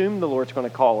should assume the Lord's going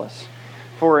to call us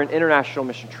for an international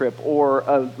mission trip or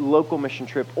a local mission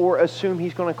trip, or assume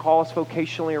he's going to call us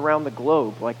vocationally around the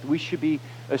globe. We should be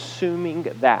assuming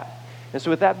that. And so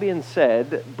with that being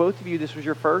said, both of you, this was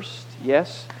your first,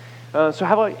 yes? So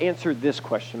how about I answer this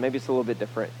question? Maybe it's a little bit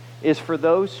different. Is for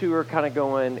those who are kind of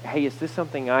going, hey, is this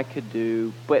something I could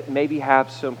do, but maybe have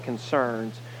some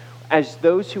concerns? As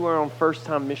those who are on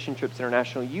first-time Mission Trips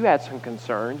International, you had some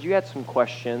concerns, you had some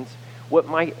questions. What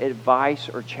advice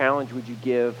or challenge would you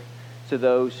give to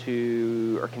those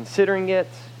who are considering it,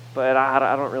 but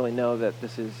I don't really know that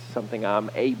this is something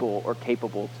I'm able or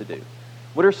capable to do?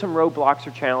 What are some roadblocks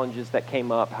or challenges that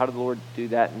came up? How did the Lord do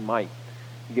that and might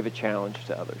give a challenge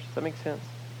to others? Does that make sense?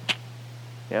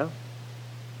 Yeah?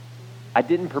 I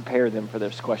didn't prepare them for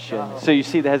this question. So you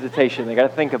see the hesitation. They got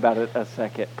to think about it a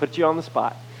second. Put you on the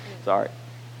spot. Sorry.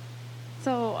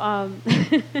 So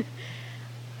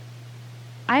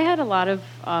I had a lot of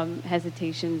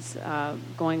hesitations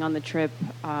going on the trip.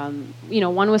 One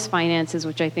was finances,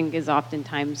 which I think is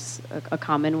oftentimes a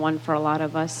common one for a lot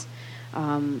of us.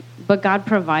 But God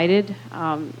provided,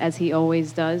 as He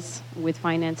always does with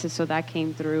finances, so that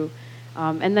came through.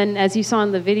 And then, as you saw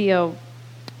in the video,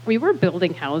 we were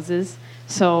building houses,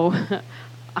 so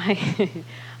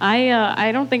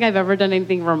I don't think I've ever done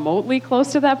anything remotely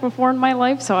close to that before in my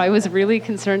life, so I was really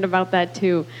concerned about that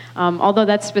too. Although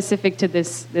that's specific to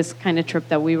this kind of trip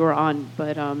that we were on,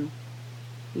 but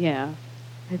yeah,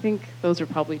 I think those are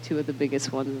probably two of the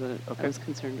biggest ones that I was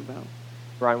concerned about.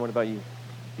 Brian, what about you?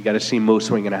 You got to see Mo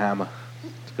swinging a hammer.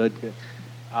 It's good.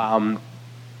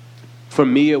 For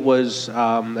me, it was,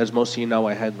 as most of you know,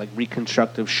 I had like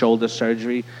reconstructive shoulder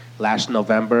surgery last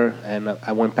November, and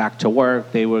I went back to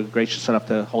work. They were gracious enough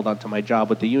to hold on to my job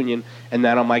with the union, and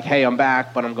then I'm like, hey, I'm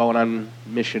back, but I'm going on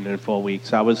mission in 4 weeks.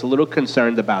 So I was a little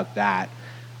concerned about that.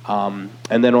 And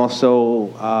then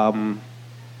also,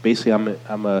 basically,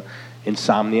 I'm a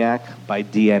insomniac by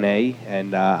DNA,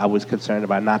 and I was concerned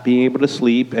about not being able to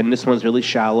sleep. And this one's really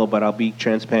shallow, but I'll be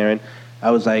transparent.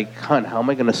 I was like, hon, how am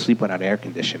I going to sleep without air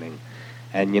conditioning?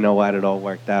 And you know what? It all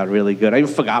worked out really good. I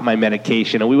even forgot my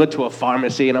medication. And we went to a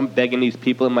pharmacy, and I'm begging these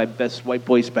people in my best white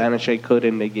boy Spanish I could,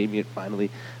 and they gave me it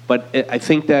finally. But I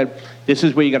think that this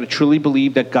is where you got to truly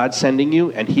believe that God's sending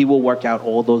you, and He will work out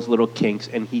all those little kinks,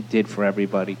 and He did for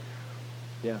everybody.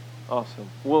 Yeah, awesome.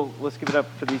 Well, let's give it up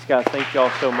for these guys. Thank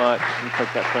y'all so much. Let me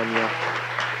take that from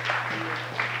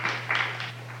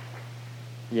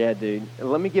you. Yeah, dude.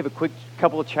 Let me give a quick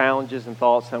couple of challenges and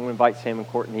thoughts. I'm going to invite Sam and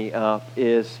Courtney up.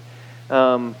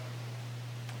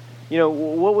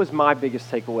 What was my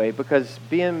biggest takeaway? Because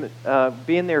being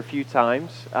there a few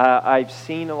times, I've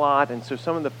seen a lot, and so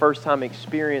some of the first-time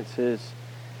experiences,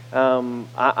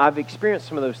 I've experienced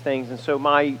some of those things, and so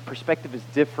my perspective is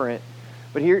different.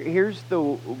 But here's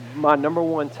my number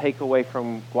one takeaway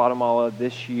from Guatemala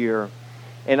this year,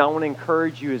 and I want to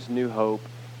encourage you as New Hope,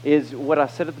 is what I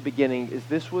said at the beginning, is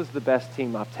this was the best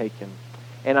team I've taken.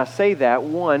 And I say that,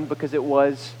 one, because it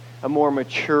was a more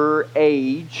mature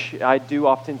age. I do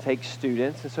often take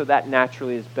students, and so that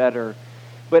naturally is better.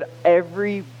 But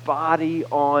everybody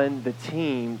on the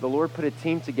team, the Lord put a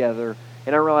team together,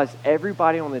 and I realized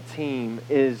everybody on the team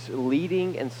is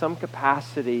leading in some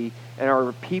capacity and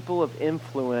are people of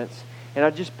influence. And I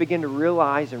just begin to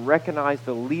realize and recognize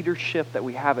the leadership that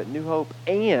we have at New Hope.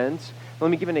 And let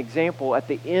me give an example. At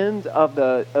the end of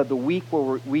the week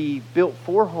where we built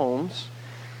 4 homes,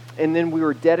 and then we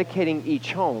were dedicating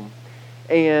each home.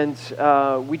 And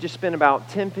we just spent about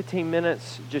 10, 15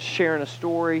 minutes just sharing a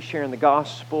story, sharing the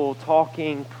gospel,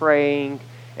 talking, praying.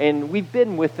 And we've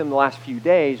been with them the last few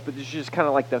days, but this is just kind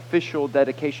of like the official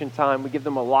dedication time. We give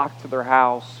them a lock to their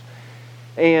house.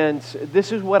 And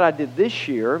this is what I did this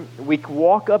year. We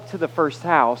walk up to the first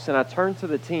house, and I turn to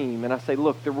the team, and I say,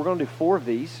 look, we're going to do 4 of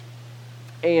these.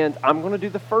 And I'm going to do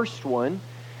the first one.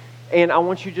 And I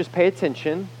want you to just pay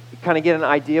attention, kind of get an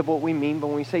idea of what we mean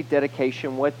when we say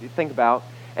dedication, what you think about.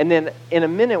 And then in a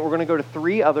minute, we're going to go to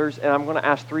 3 others, and I'm going to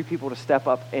ask 3 people to step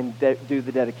up and do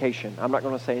the dedication. I'm not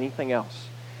going to say anything else.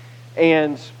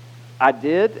 And I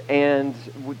did, and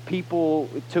people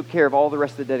took care of all the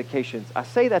rest of the dedications. I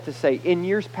say that to say, in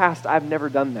years past, I've never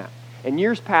done that. In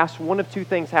years past, one of 2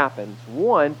 things happens.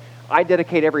 One, I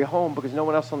dedicate every home because no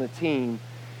one else on the team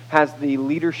has the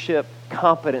leadership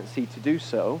competency to do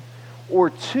so. Or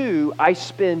 2, I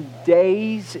spend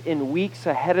days and weeks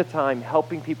ahead of time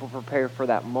helping people prepare for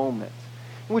that moment,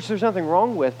 which there's nothing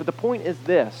wrong with. But the point is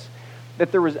this,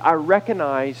 that I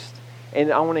recognized,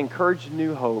 and I want to encourage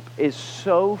New Hope, is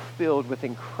so filled with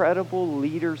incredible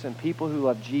leaders and people who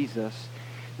love Jesus,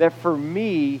 that for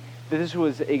me, this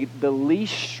was the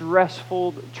least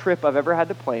stressful trip I've ever had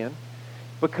to plan,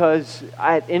 because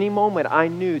at any moment I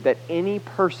knew that any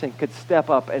person could step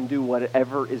up and do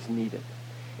whatever is needed.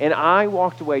 And I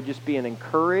walked away just being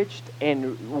encouraged,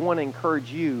 and want to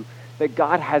encourage you that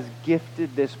God has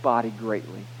gifted this body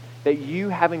greatly. that you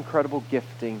have incredible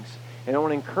giftings. And I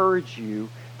want to encourage you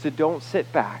to don't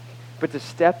sit back, but to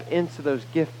step into those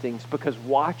giftings, because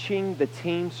watching the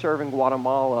team serve in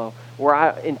Guatemala, where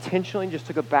I intentionally just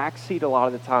took a back seat a lot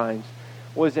of the times,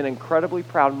 was an incredibly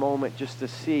proud moment just to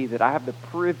see that I have the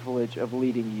privilege of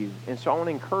leading you. And so I want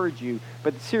to encourage you,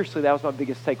 but seriously, that was my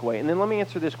biggest takeaway. And then let me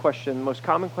answer this question, the most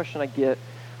common question I get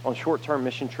on short-term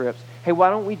mission trips. Hey, why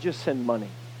don't we just send money?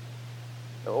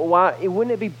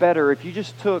 Wouldn't it be better if you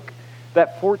just took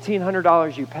that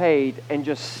 $1,400 you paid and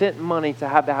just sent money to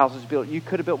have the houses built? You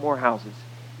could have built more houses.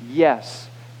 Yes,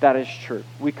 that is true.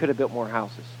 We could have built more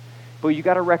houses. But you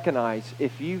got to recognize,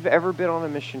 if you've ever been on a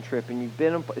mission trip, and you've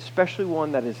been, especially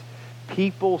one that is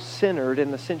people-centered,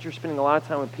 in the sense you're spending a lot of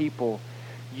time with people,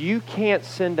 you can't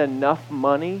send enough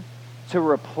money to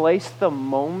replace the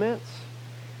moments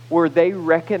where they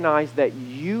recognize that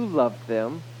you love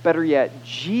them. Better yet,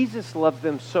 Jesus loved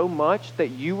them so much that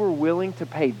you were willing to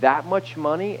pay that much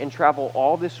money and travel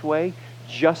all this way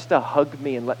just to hug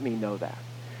me and let me know that.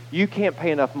 You can't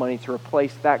pay enough money to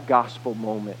replace that gospel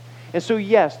moment. And so,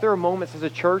 yes, there are moments as a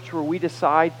church where we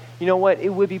decide, you know what, it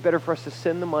would be better for us to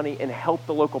send the money and help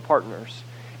the local partners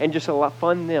and just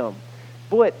fund them.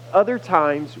 But other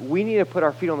times, we need to put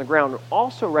our feet on the ground,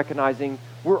 also recognizing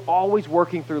we're always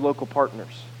working through local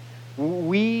partners.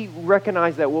 We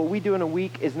recognize that what we do in a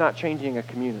week is not changing a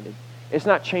community. It's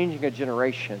not changing a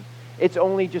generation. It's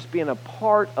only just being a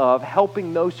part of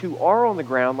helping those who are on the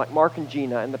ground, like Mark and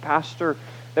Gina and the pastor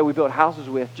that we built houses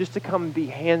with, just to come and be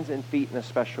hands and feet in a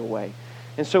special way.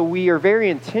 And so we are very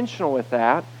intentional with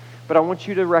that, but I want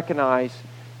you to recognize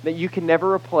that you can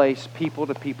never replace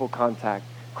people-to-people contact.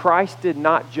 Christ did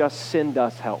not just send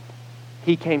us help.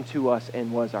 He came to us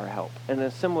and was our help. And in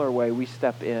a similar way, we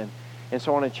step in. And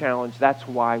so I want to challenge, that's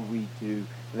why we do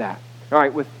that. All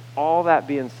right, with all that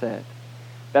being said,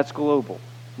 that's global.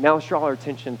 Now let's draw our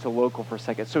attention to local for a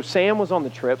second. So Sam was on the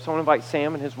trip, so I want to invite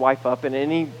Sam and his wife up, and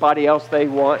anybody else they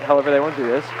want, however they want to do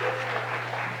this.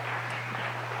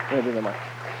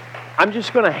 I'm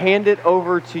just going to hand it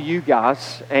over to you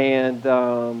guys, and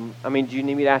do you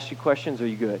need me to ask you questions, or are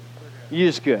you good? You're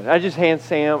just good. I just hand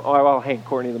Sam, or I'll hand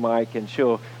Courtney the mic, and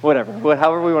she'll,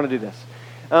 however we want to do this.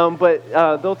 But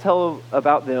they'll tell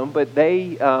about them, but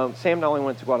Sam not only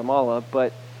went to Guatemala,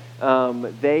 but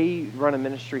they run a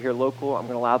ministry here local. I'm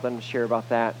going to allow them to share about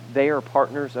that. They are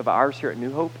partners of ours here at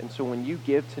New Hope, and so when you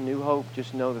give to New Hope,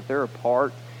 just know that they're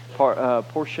a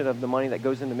portion of the money that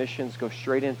goes into missions goes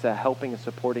straight into helping and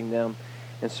supporting them.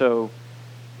 And so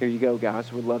here you go,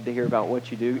 guys. We'd love to hear about what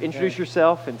you do. Introduce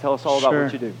yourself and tell us all about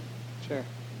what you do. Sure.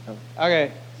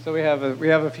 Okay, so we have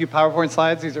a few PowerPoint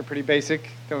slides. These are pretty basic.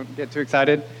 Don't get too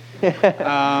excited.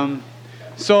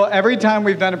 So every time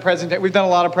we've done we've done a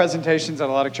lot of presentations at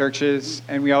a lot of churches,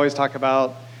 and we always talk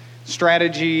about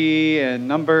strategy and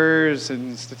numbers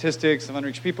and statistics of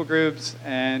unreached people groups,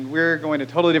 and we're going a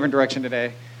totally different direction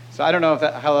today. So I don't know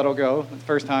how that'll go the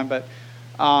first time, but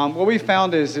what we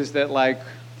found is that, like,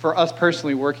 for us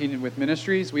personally working with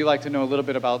ministries, we like to know a little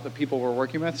bit about the people we're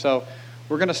working with. So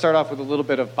we're going to start off with a little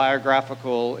bit of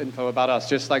biographical info about us,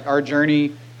 just like our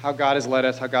journey, how God has led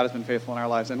us, how God has been faithful in our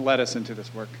lives and led us into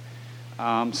this work.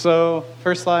 So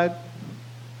first slide.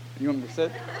 You want me to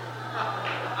sit?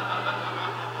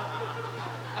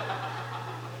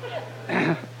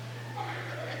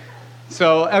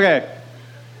 So, okay.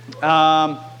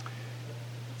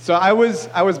 So I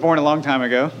was born a long time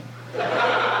ago.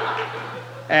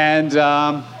 And,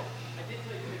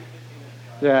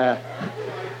 yeah.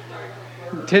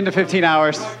 10 to 15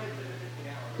 hours.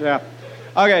 Yeah.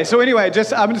 Okay, so anyway, I'm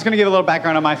just going to give a little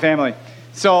background on my family.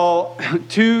 So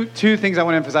two things I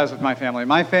want to emphasize with my family.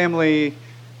 My family,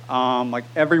 like,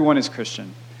 everyone is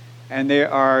Christian, and they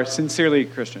are sincerely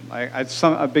Christian. It's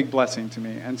a big blessing to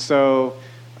me. And so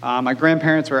my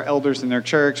grandparents were elders in their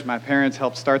church. My parents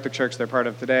helped start the church they're part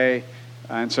of today,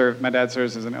 and my dad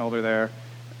serves as an elder there.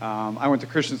 I went to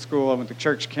Christian school. I went to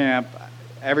church camp.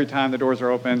 Every time the doors are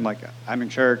open, like, I'm in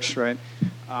church, right?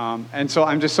 And so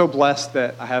I'm just so blessed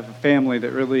that I have a family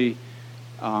that really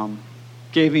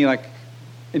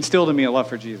instilled in me a love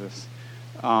for Jesus.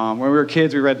 When we were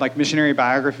kids, we read, like, missionary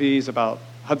biographies about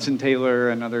Hudson Taylor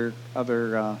and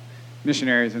other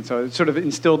missionaries, and so it sort of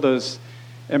instilled those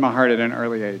in my heart at an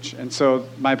early age. And so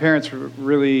my parents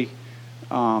really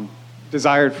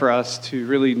desired for us to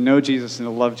really know Jesus and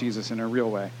to love Jesus in a real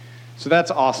way. So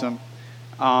that's awesome.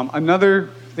 Another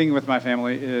thing with my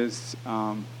family is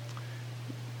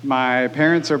my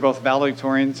parents are both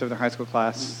valedictorians of their high school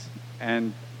class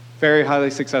and very highly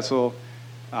successful,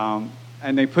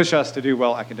 and they push us to do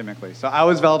well academically. So I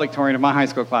was valedictorian of my high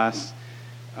school class,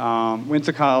 went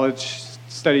to college,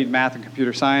 studied math and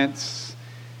computer science,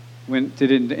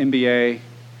 did an MBA,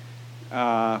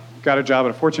 got a job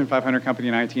at a Fortune 500 company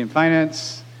in IT and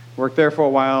finance, worked there for a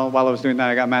while. While I was doing that,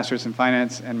 I got master's in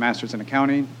finance and master's in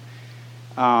accounting.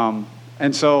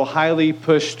 And so highly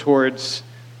pushed towards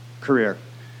career.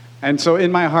 And so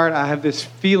in my heart, I have this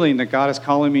feeling that God is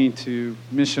calling me to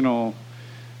missional,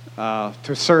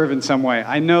 to serve in some way.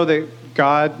 I know that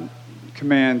God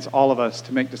commands all of us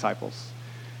to make disciples,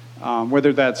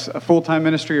 whether that's a full-time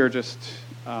ministry or just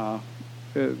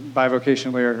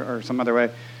bivocationally or some other way.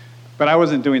 But I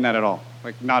wasn't doing that at all,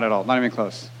 like not at all, not even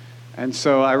close. And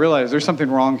so I realized there's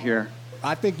something wrong here.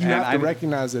 I think you have to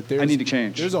recognize that I need to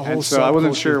change. There's a whole and so I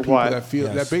wasn't sure what.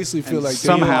 That basically feel like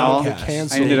somehow they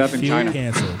canceled. I ended up in China.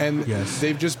 And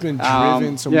they've just been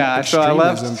driven some so I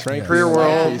left frankly, career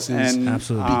world cases, and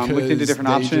looked into different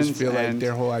options feel like and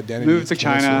their whole identity moved to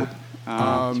China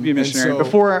to be a missionary. So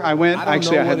Before I went, I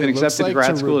had been accepted to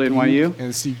grad school at NYU.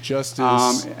 And seek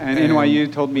justice. And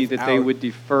NYU told me that they would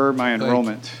defer my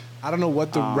enrollment. I don't know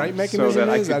what the right mechanism so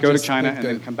that is. I could go to China and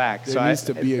then come back. So I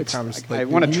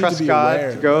want to trust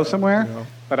God to go somewhere,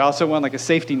 but I also want like a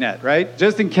safety net, right?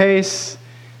 Just in case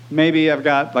maybe I've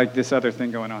got like this other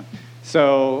thing going on.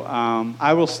 So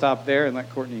I will stop there and let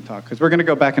Courtney talk because we're going to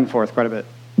go back and forth quite a bit.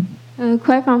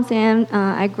 Quite from Sam.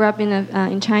 I grew up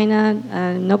in China.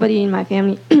 Nobody in my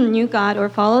family knew God or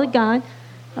followed God.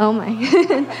 Oh my,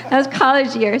 that was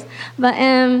college years. But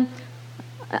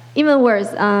even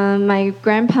worse, my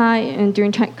grandpa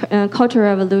during Cultural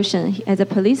Revolution, as a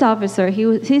police officer,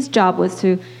 his job was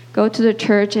to go to the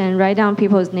church and write down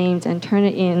people's names and turn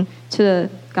it in to the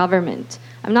government.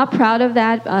 I'm not proud of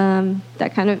that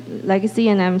kind of legacy,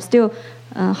 and I'm still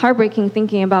heartbreaking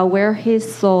thinking about where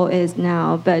his soul is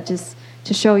now. But just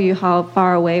to show you how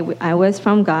far away I was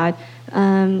from God.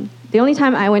 The only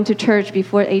time I went to church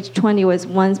before age 20 was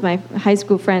once my high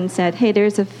school friend said, "Hey,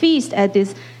 there's a feast at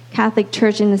this Catholic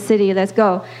church in the city, let's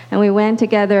go." And we went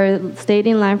together, stayed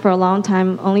in line for a long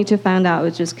time, only to find out it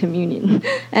was just communion.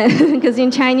 Because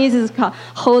in Chinese it's called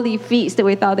Holy Feast.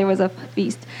 We thought there was a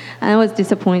feast. And I was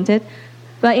disappointed.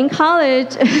 But in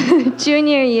college,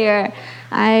 junior year,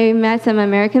 I met some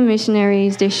American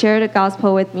missionaries. They shared the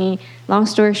gospel with me. Long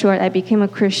story short, I became a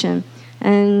Christian.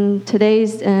 And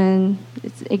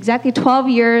it's exactly 12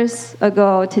 years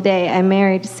ago today, I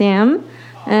married Sam.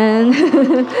 And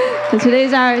so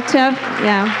today's our 12th,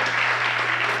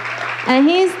 And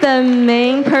he's the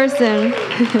main person.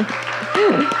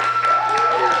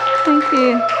 Thank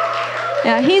you.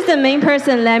 Yeah, he's the main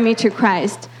person led me to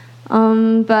Christ.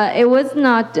 But it was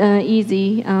not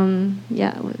easy. Am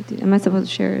I supposed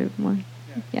to share more?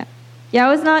 Yeah, it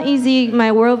was not easy.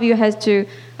 My worldview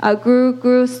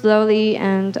grew slowly,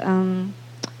 and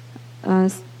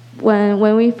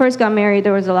when we first got married,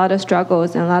 there was a lot of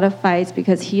struggles and a lot of fights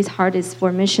because his heart is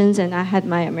for missions, and I had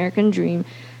my American dream.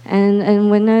 And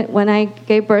when I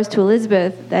gave birth to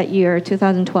Elizabeth that year,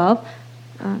 2012,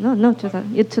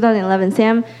 2011,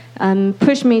 Sam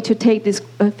pushed me to take this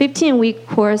 15-week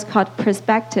course called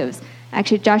Perspectives.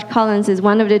 Actually, Josh Collins is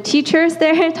one of the teachers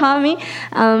there taught me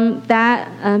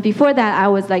before that I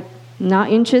was like not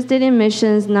interested in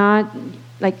missions, not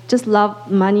like just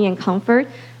loved money and comfort.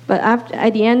 But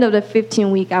at the end of the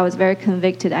 15-week, I was very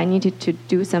convicted I needed to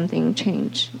do something,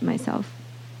 change myself.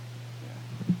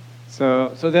 So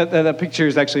that picture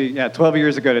is actually 12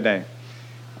 years ago today.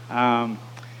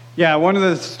 One of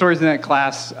the stories in that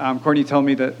class, Courtney told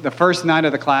me that the first night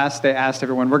of the class, they asked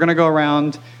everyone, we're going to go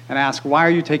around and ask, why are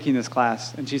you taking this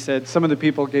class? And she said some of the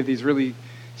people gave these really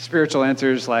spiritual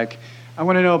answers like, I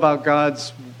want to know about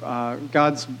God's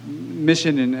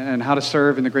mission and how to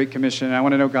serve in the Great Commission. And I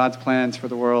want to know God's plans for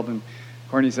the world. And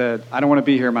Courtney said, I don't want to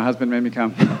be here. My husband made me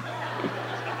come.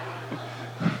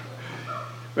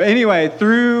 But anyway,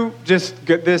 through just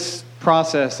this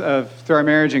process through our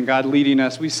marriage and God leading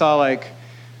us, we saw like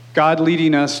God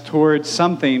leading us towards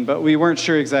something, but we weren't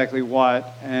sure exactly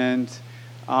what. And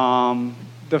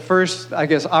the first,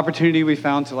 opportunity we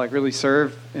found to like really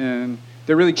serve and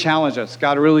that really challenged us,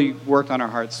 God really worked on our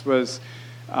hearts, was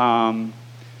we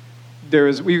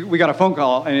got a phone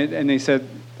call and they said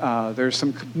there's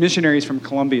some missionaries from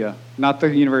Colombia, not the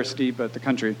university, but the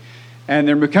country, and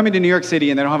they're coming to New York City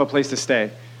and they don't have a place to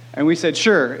stay. And we said,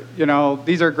 sure,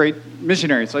 these are great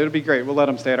missionaries, so it'll be great. We'll let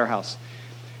them stay at our house.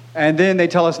 And then they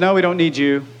tell us, no, we don't need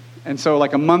you. And so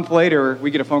like a month later,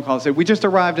 we get a phone call and say, we just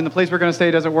arrived and the place we're going to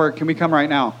stay doesn't work. Can we come right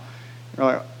now? We're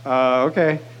like,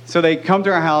 okay. So they come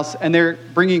to our house and they're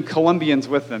bringing Colombians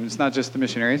with them. It's not just the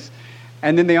missionaries.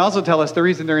 And then they also tell us the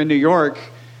reason they're in New York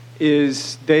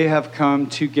is they have come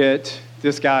to get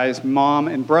this guy's mom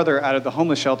and brother out of the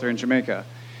homeless shelter in Jamaica.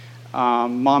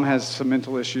 Mom has some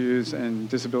mental issues and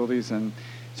disabilities, and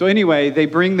So anyway, they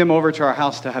bring them over to our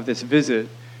house to have this visit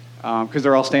because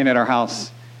they're all staying at our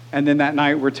house. And then that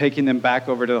night, we're taking them back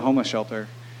over to the homeless shelter.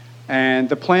 And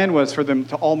the plan was for them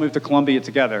to all move to Columbia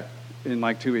together in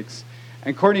like 2 weeks.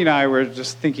 And Courtney and I were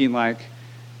just thinking like,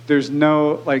 we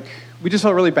just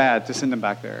felt really bad to send them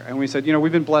back there. And we said,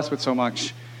 we've been blessed with so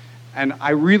much. And I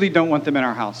really don't want them in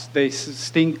our house. They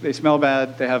stink, they smell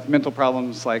bad, they have mental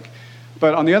problems.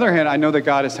 But on the other hand, I know that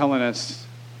God is telling us,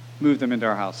 move them into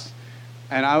our house.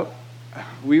 And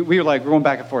we were like going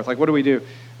back and forth, like, what do we do?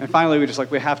 And finally, we just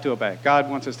we have to obey. God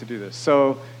wants us to do this.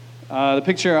 So the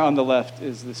picture on the left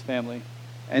is this family.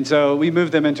 And so we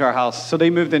moved them into our house. So they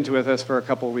moved into with us for a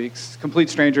couple of weeks, complete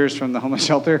strangers from the homeless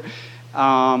shelter.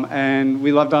 And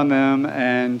we loved on them,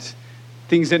 and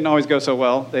things didn't always go so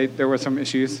well. There were some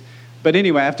issues. But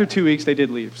anyway, after 2 weeks, they did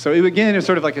leave. So it was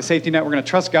sort of like a safety net. We're going to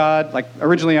trust God. Like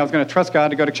originally, I was going to trust God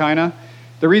to go to China.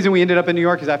 The reason we ended up in New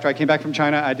York is after I came back from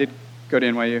China, I did go to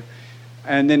NYU.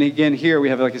 And then again, here we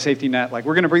have like a safety net. Like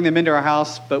we're going to bring them into our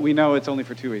house, but we know it's only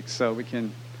for 2 weeks, so we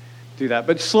can do that.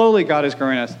 But slowly, God is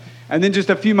growing us. And then just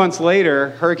a few months later,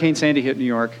 Hurricane Sandy hit New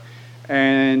York.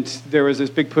 And there was this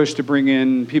big push to bring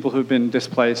in people who've been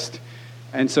displaced.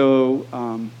 And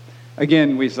so,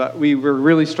 again, we were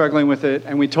really struggling with it.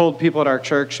 And we told people at our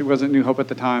church, it wasn't New Hope at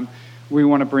the time, we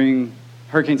want to bring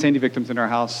Hurricane Sandy victims into our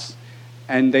house.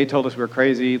 And they told us we were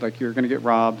crazy, like you're going to get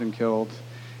robbed and killed.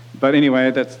 But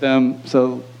anyway, that's them.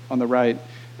 So on the right,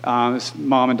 this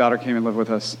mom and daughter came and lived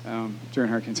with us during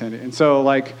Hurricane Sandy. And so,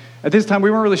 at this time,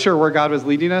 we weren't really sure where God was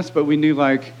leading us, but we knew,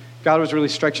 God was really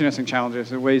stretching us and challenging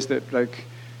us in ways that,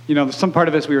 some part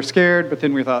of us we were scared, but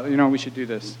then we thought, we should do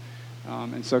this.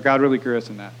 And so God really grew us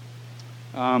in that.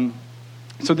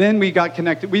 So then we got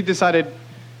connected. We decided,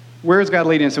 where is God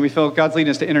leading us? And we felt God's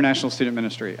leading us to international student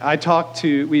ministry.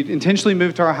 We intentionally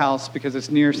moved to our house because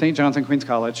it's near St. John's and Queens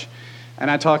College.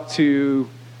 And I talked to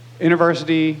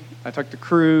University, I talked to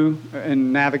Crew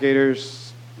and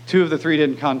Navigators. 2 of the 3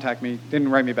 didn't contact me, didn't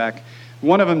write me back.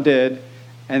 One of them did,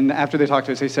 and after they talked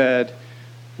to us, they said,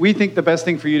 we think the best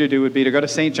thing for you to do would be to go to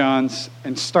St. John's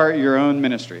and start your own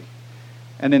ministry.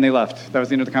 And then they left. That was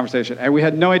the end of the conversation. And we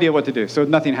had no idea what to do, so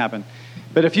nothing happened.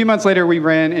 But a few months later, we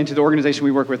ran into the organization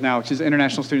we work with now, which is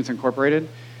International Students Incorporated.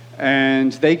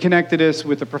 And they connected us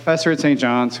with a professor at St.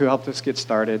 John's who helped us get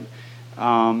started.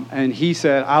 And he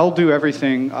said, I'll do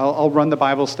everything. I'll run the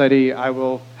Bible study. I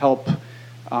will help.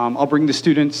 I'll bring the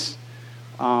students.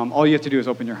 All you have to do is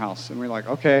open your house. And we're like,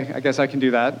 okay, I guess I can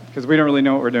do that because we don't really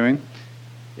know what we're doing.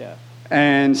 Yeah.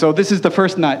 And so this is the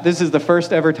first night. This is the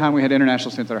first ever time we had international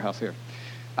students at our house here.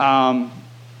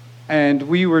 And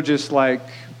we were just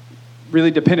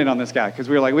really dependent on this guy because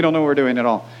we were we don't know what we're doing at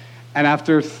all. And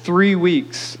after 3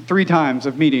 weeks, 3 times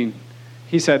of meeting,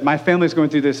 he said, my family's going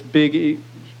through this big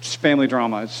family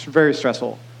drama. It's very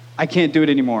stressful. I can't do it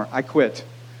anymore. I quit.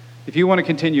 If you want to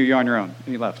continue, you're on your own. And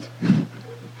he left.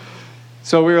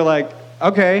 So we were like,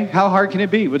 okay, how hard can it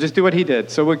be? We'll just do what he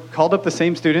did. So we called up the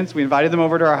same students. We invited them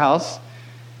over to our house,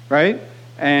 right?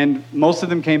 And most of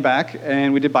them came back,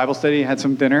 and we did Bible study, had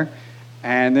some dinner.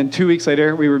 And then 2 weeks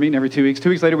later, we were meeting every 2 weeks. 2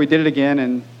 weeks later, we did it again,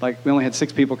 and we only had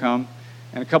 6 people come.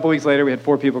 And a couple weeks later, we had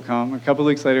 4 people come. A couple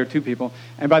weeks later, 2 people.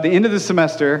 And by the end of the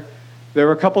semester, there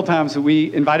were a couple times that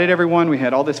we invited everyone. We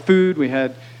had all this food. We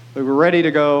were ready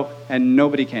to go, and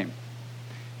nobody came.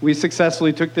 We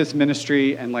successfully took this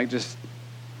ministry and just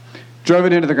drove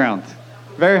it into the ground.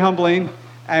 Very humbling.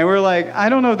 And we're I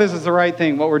don't know if this is the right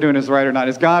thing, what we're doing is right or not.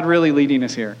 Is God really leading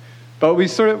us here? But we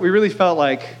really felt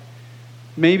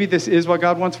maybe this is what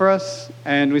God wants for us.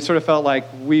 And we sort of felt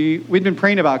we'd been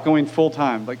praying about going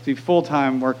full-time, do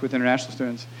full-time work with international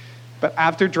students. But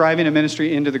after driving a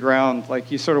ministry into the ground,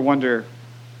 you sort of wonder,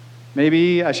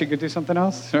 maybe I should go do something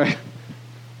else?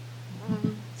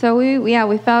 So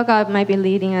we felt God might be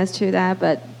leading us to that.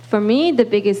 But for me, the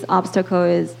biggest obstacle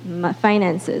is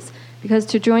finances. Because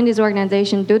to join this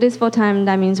organization, do this full-time,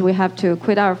 that means we have to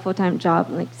quit our full-time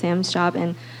job, like Sam's job,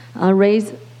 and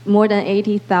raise more than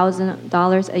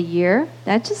 $80,000 a year.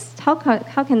 That just, how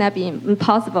can that be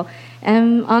impossible?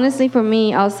 And honestly, for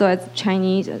me, also as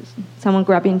Chinese, as someone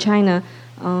grew up in China,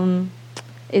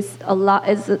 it's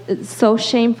so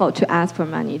shameful to ask for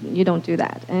money. You don't do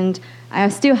that. And I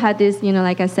still had this,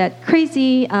 like I said,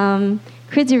 crazy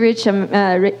rich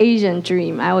Asian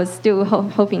dream. I was still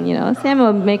hoping, Sam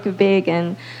will make it big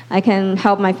and I can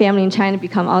help my family in China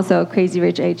become also crazy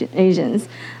rich Asians.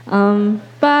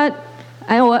 But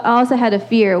I also had a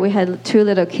fear. We had 2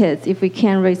 little kids. If we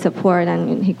can't raise support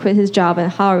and he quit his job,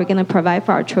 and how are we going to provide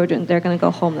for our children? They're going to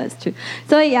go homeless too.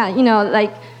 So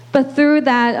but through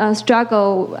that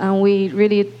struggle,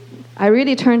 I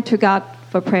really turned to God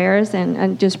for prayers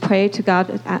and just pray to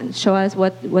God and show us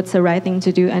what's the right thing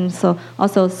to do, and so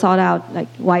also sought out like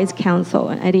wise counsel,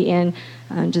 and at the end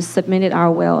just submitted our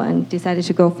will and decided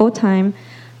to go full-time.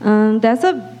 That's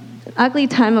a ugly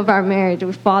time of our marriage.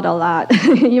 We fought a lot.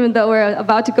 Even though we're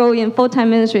about to go in full-time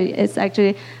ministry, it's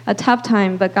actually a tough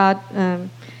time, but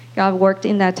God worked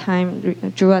in that time,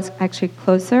 drew us actually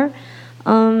closer.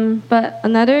 But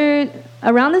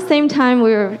around the same time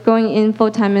we were going in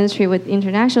full-time ministry with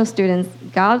international students,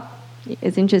 God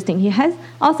is interesting. He has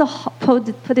also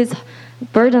put his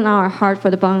burden on our heart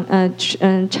for the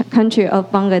country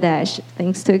of Bangladesh.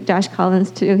 Thanks to Josh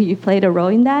Collins too, he played a role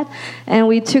in that. And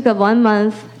we took a 1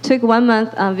 month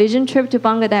vision trip to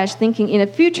Bangladesh, thinking in the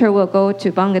future we'll go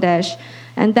to Bangladesh.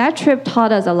 And that trip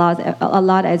taught us a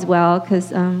lot as well,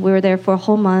 because we were there for a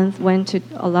whole month, went to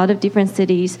a lot of different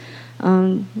cities.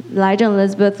 Elijah and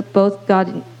Elizabeth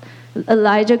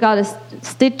Elijah got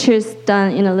stitches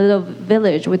done in a little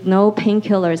village with no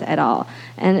painkillers at all.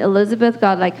 And Elizabeth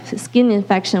got like skin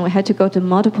infection. We had to go to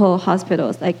multiple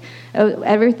hospitals. Like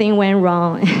everything went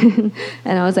wrong.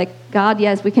 And I was like, God,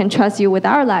 yes, we can trust you with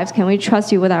our lives. Can we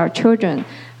trust you with our children?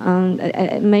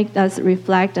 It made us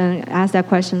reflect and ask that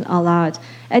question a lot.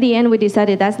 At the end, we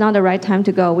decided that's not the right time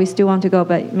to go. We still want to go,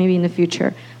 but maybe in the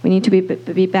future. We need to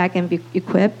be back and be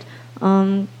equipped.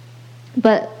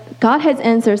 But God has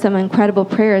answered some incredible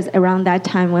prayers around that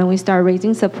time when we started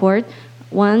raising support.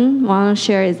 One I want to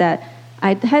share is that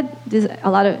I had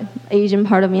a lot of Asian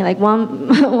part of me, like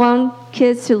want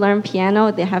kids to learn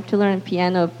piano. They have to learn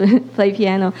piano, play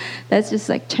piano. That's just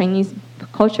like Chinese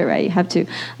culture, right? You have to.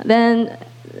 Then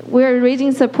we were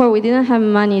raising support. We didn't have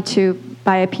money to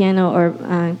buy a piano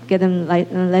or get them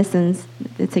lessons.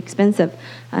 It's expensive.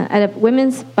 At a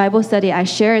women's Bible study, I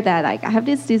shared that I have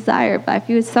this desire, but I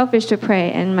feel it's selfish to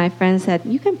pray. And my friend said,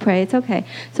 "You can pray. It's okay."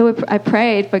 So I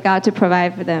prayed for God to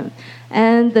provide for them.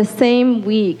 And the same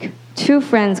week, 2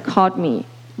 friends called me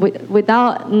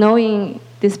without knowing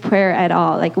this prayer at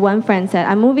all. Like one friend said,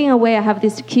 "I'm moving away. I have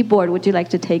this keyboard. Would you like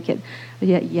to take it?"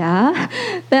 Yeah.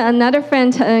 Then another friend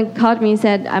called me and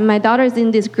said, "My daughter's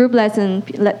in this group lesson,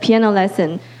 piano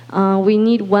lesson. We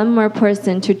need one more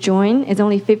person to join. It's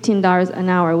only $15 an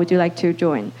hour. Would you like to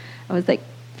join?" I was like,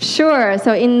 sure.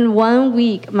 So in 1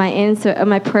 week,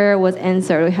 my prayer was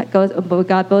answered. We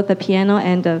got both the piano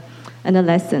and the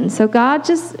lesson. So God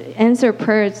just answered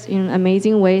prayers in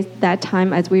amazing ways that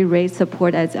time as we raised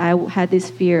support, as I had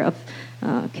this fear of,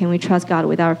 can we trust God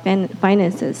with our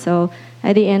finances? So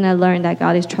at the end, I learned that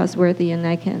God is trustworthy, and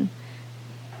I can,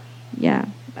 yeah.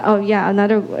 Oh yeah,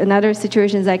 another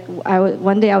situation is like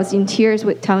one day I was in tears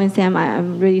with telling Sam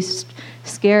I'm really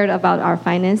scared about our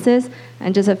finances,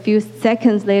 and just a few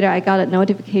seconds later I got a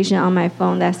notification on my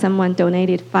phone that someone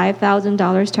donated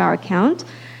 $5,000 to our account,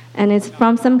 and it's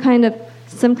from some kind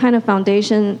of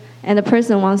foundation, and the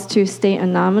person wants to stay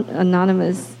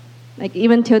anonymous. Like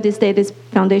even till this day, this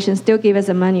foundation still give us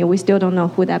the money. We still don't know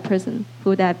who that person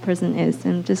is,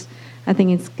 and just I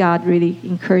think it's God really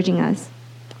encouraging us.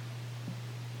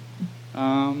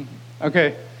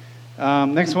 Okay.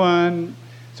 Next one.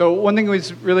 So one thing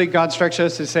was really God stretched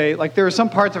us to say, like, there are some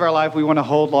parts of our life we want to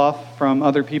hold off from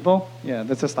other people. Yeah,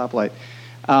 that's a stoplight.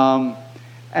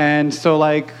 And so,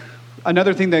 like,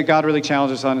 another thing that God really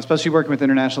challenged us on, especially working with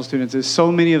international students, is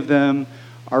so many of them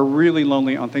are really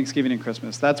lonely on Thanksgiving and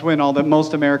Christmas. That's when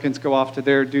most Americans go off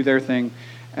to do their thing.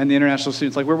 And the international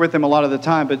students, like, we're with them a lot of the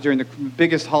time, but during the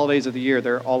biggest holidays of the year,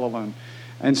 they're all alone.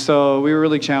 And so we were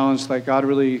really challenged, like, God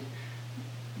really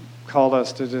called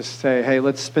us to just say, hey,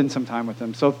 let's spend some time with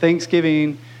them. So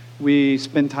Thanksgiving, we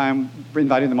spend time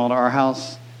inviting them all to our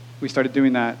house. We started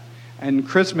doing that. And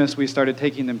Christmas, we started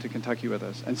taking them to Kentucky with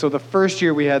us. And so the first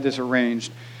year we had this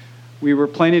arranged, we were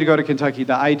planning to go to Kentucky.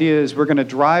 The idea is we're going to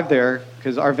drive there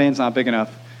because our van's not big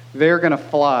enough. They're going to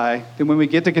fly. Then when we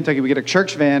get to Kentucky, we get a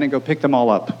church van and go pick them all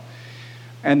up.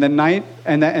 And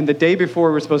the day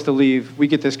before we're supposed to leave, we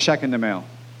get this check in the mail.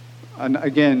 And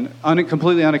again,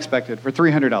 completely unexpected, for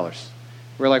 $300.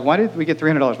 We're like, why did we get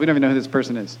 $300? We don't even know who this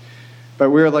person is.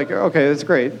 But we were like, okay, that's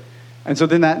great. And so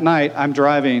then that night, I'm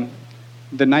driving,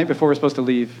 the night before we're supposed to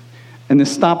leave, and the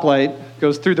stoplight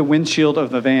goes through the windshield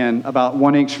of the van about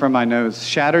 1 inch from my nose,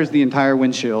 shatters the entire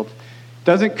windshield,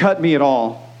 doesn't cut me at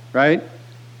all, right?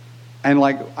 And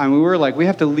we were like, we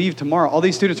have to leave tomorrow. All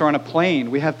these students are on a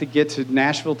plane. We have to get to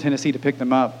Nashville, Tennessee to pick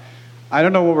them up. I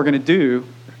don't know what we're going to do.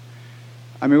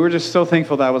 I mean, we're just so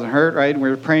thankful that I wasn't hurt, right? And we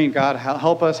were praying, God,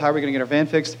 help us. How are we going to get our van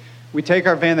fixed? We take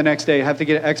our van the next day, have to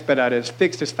get it expedited,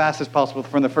 fixed as fast as possible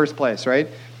from the first place, right?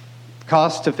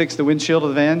 Cost to fix the windshield of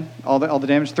the van, all the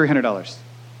damage, $300.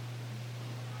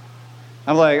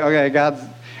 I'm like, okay, God.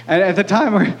 And at the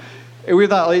time, We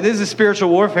thought, like, this is spiritual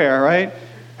warfare, right?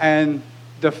 And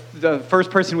the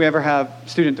first person we ever have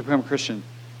student to become a Christian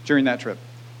during that trip,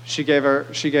 she gave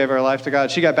her life to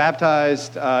God. She got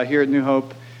baptized here at New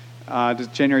Hope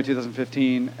January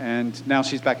 2015, and now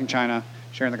she's back in China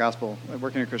sharing the gospel,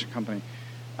 working at a Christian company.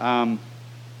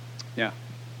 Yeah.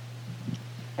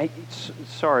 Hey,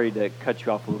 sorry to cut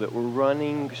you off a little bit. We're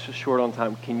running short on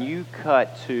time. Can you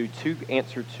cut to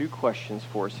answer two questions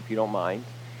for us, if you don't mind?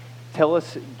 Give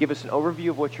us an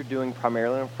overview of what you're doing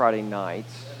primarily on Friday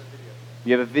nights.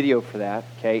 You have a video for that,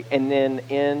 okay? And then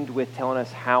end with telling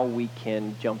us how we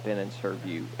can jump in and serve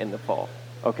you in the fall.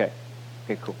 Okay,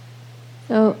 cool.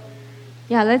 So,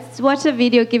 yeah, let's watch the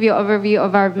video, give you an overview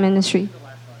of our ministry.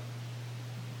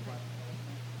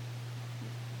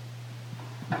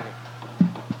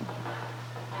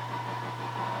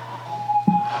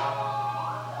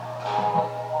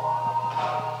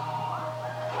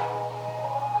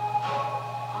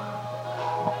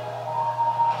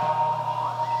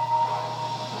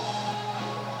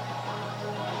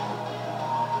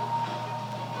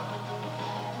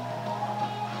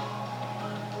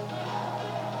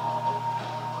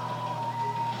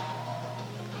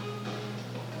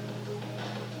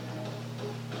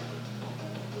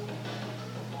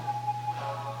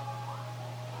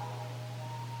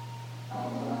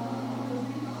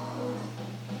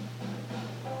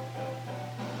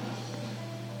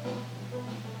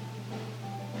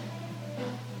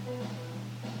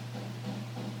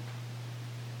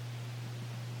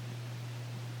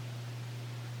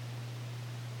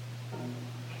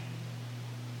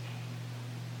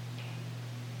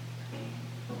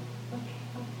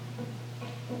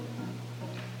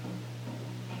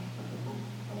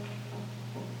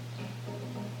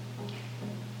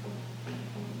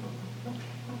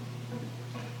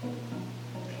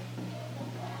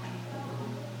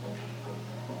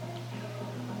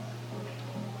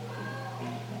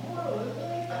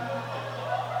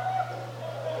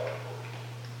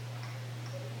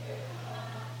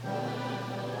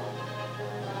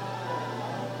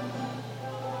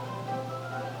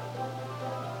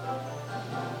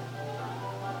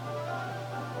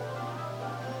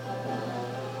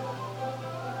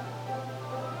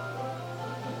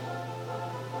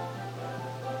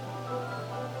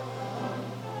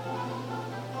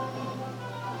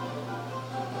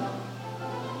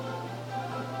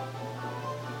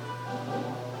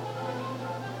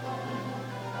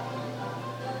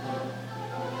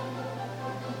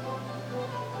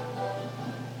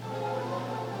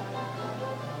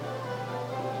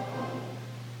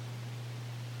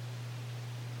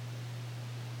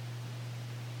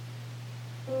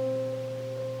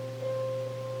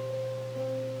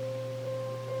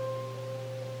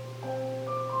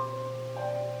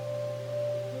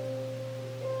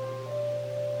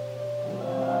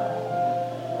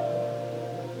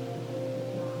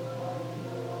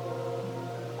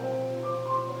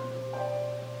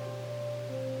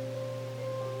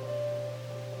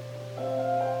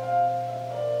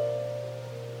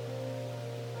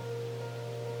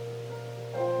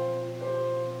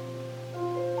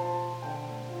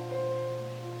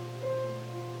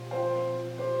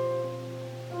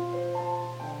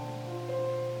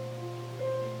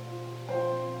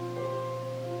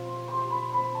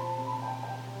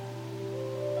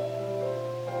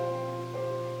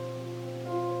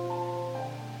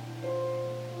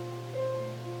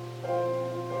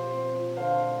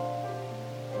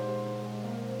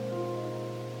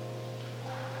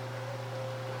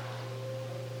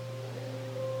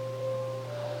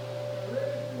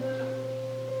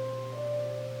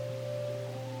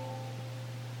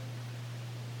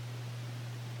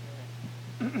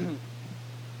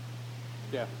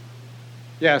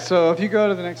 Yeah, so if you go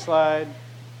to the next slide.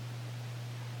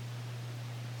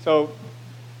 So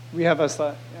we have a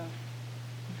slide. Yeah.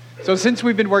 So since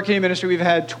we've been working in ministry, we've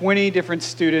had 20 different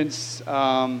students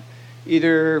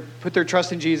either put their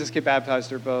trust in Jesus, get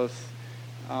baptized, or both.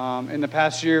 In the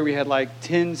past year, we had like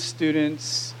 10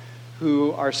 students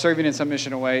who are serving in some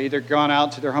mission way, either gone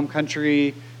out to their home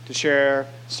country to share,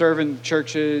 serve in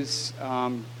churches,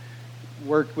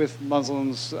 work with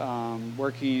Muslims,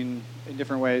 working in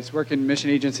different ways, work in mission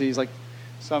agencies, like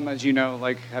some, as you know,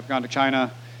 like have gone to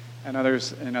China and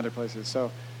others in other places.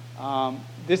 So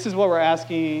this is what we're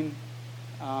asking.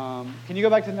 Can you go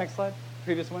back to the next slide,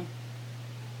 previous one?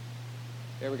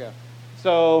 There we go.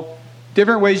 So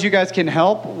different ways you guys can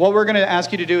help. What we're going to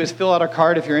ask you to do is fill out a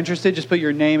card if you're interested. Just put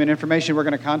your name and information. We're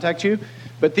going to contact you.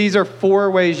 But these are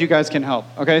 4 ways you guys can help.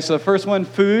 Okay, so the first one,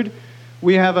 food.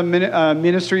 We have a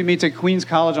ministry meets at Queens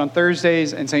College on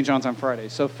Thursdays and St. John's on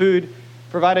Fridays. So food,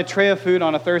 provide a tray of food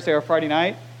on a Thursday or Friday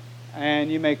night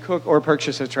and you may cook or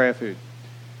purchase a tray of food.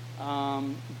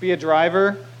 Be a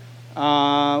driver.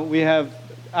 We have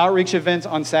outreach events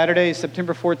on Saturdays,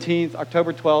 September 14th,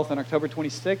 October 12th, and October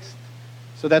 26th.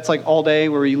 So that's like all day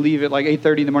where you leave at like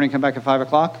 8:30 in the morning, come back at 5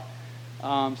 o'clock.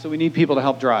 So we need people to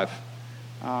help drive.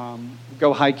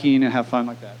 Go hiking and have fun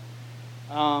like that.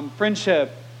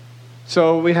 Friendship.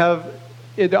 So we have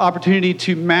the opportunity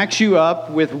to max you up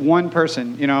with one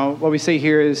person. You know, what we say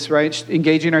here is, right,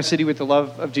 engaging our city with the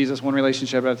love of Jesus, one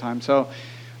relationship at a time. So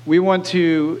we want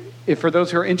to, if for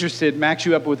those who are interested, max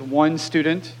you up with one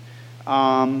student,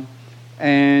 and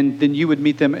then you would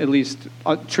meet them at least,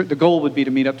 the goal would be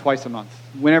to meet up twice a month,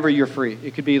 whenever you're free.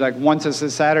 It could be like once as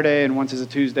a Saturday and once as a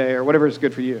Tuesday, or whatever is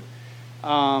good for you.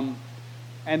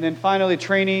 And then finally,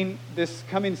 training this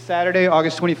coming Saturday,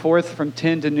 August 24th, from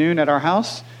 10 to noon at our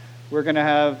house. We're going to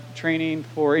have training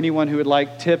for anyone who would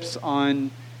like tips on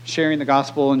sharing the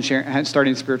gospel and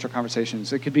starting spiritual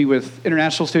conversations. It could be with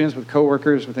international students, with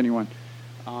coworkers, with anyone.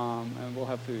 And we'll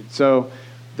have food. So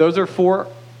those are 4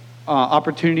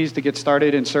 opportunities to get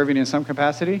started in serving in some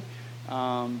capacity.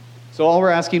 So all we're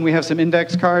asking, we have some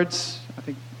index cards. I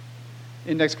think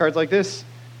index cards like this.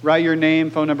 Write your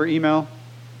name, phone number, email.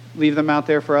 Leave them out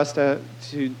there for us to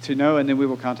know, and then we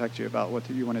will contact you about what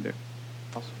you want to do.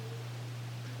 Awesome.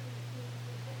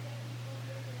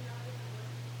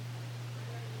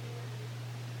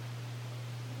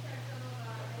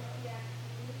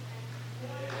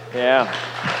 Yeah.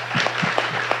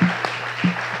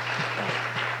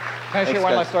 Can I share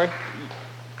one last story?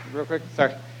 Real quick?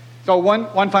 Sorry. So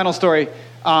one final story.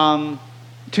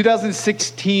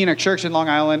 2016, a church in Long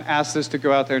Island asked us to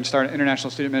go out there and start an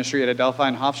international student ministry at Adelphi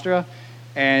and Hofstra,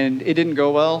 and it didn't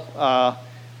go well.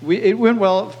 It went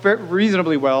well,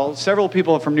 reasonably well. Several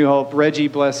people from New Hope, Reggie,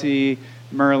 Blessy,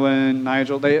 Merlin,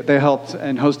 Nigel, they helped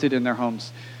and hosted in their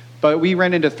homes. But we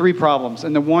ran into 3 problems,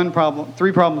 and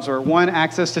 3 problems were: 1,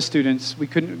 access to students. We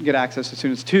couldn't get access to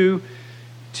students. 2,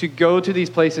 to go to these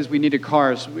places, we needed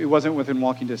cars. It wasn't within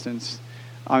walking distance.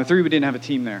 3, we didn't have a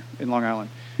team there in Long Island.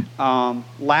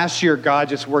 Last year, God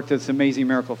just worked this amazing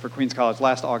miracle for Queens College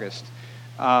last August.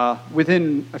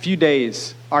 Within a few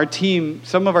days,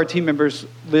 some of our team members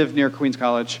live near Queens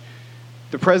College.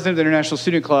 The president of the International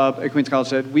Student Club at Queens College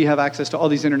said, we have access to all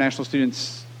these international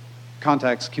students'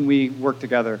 contacts. Can we work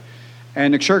together?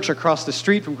 And the church across the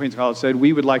street from Queens College said,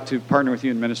 we would like to partner with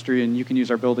you in ministry, and you can use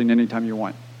our building anytime you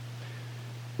want.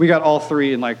 We got all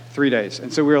 3 in like 3 days.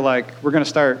 And so we were like, we're going to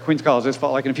start Queens College this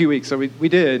fall, like in a few weeks. So we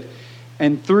did.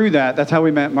 And through that's how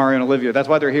we met Mario and Olivia. That's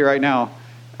why they're here right now.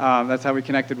 That's how we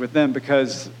connected with them,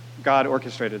 because God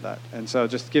orchestrated that. And so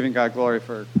just giving God glory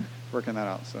for working that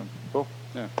out. So cool.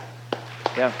 Yeah.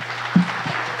 Yeah.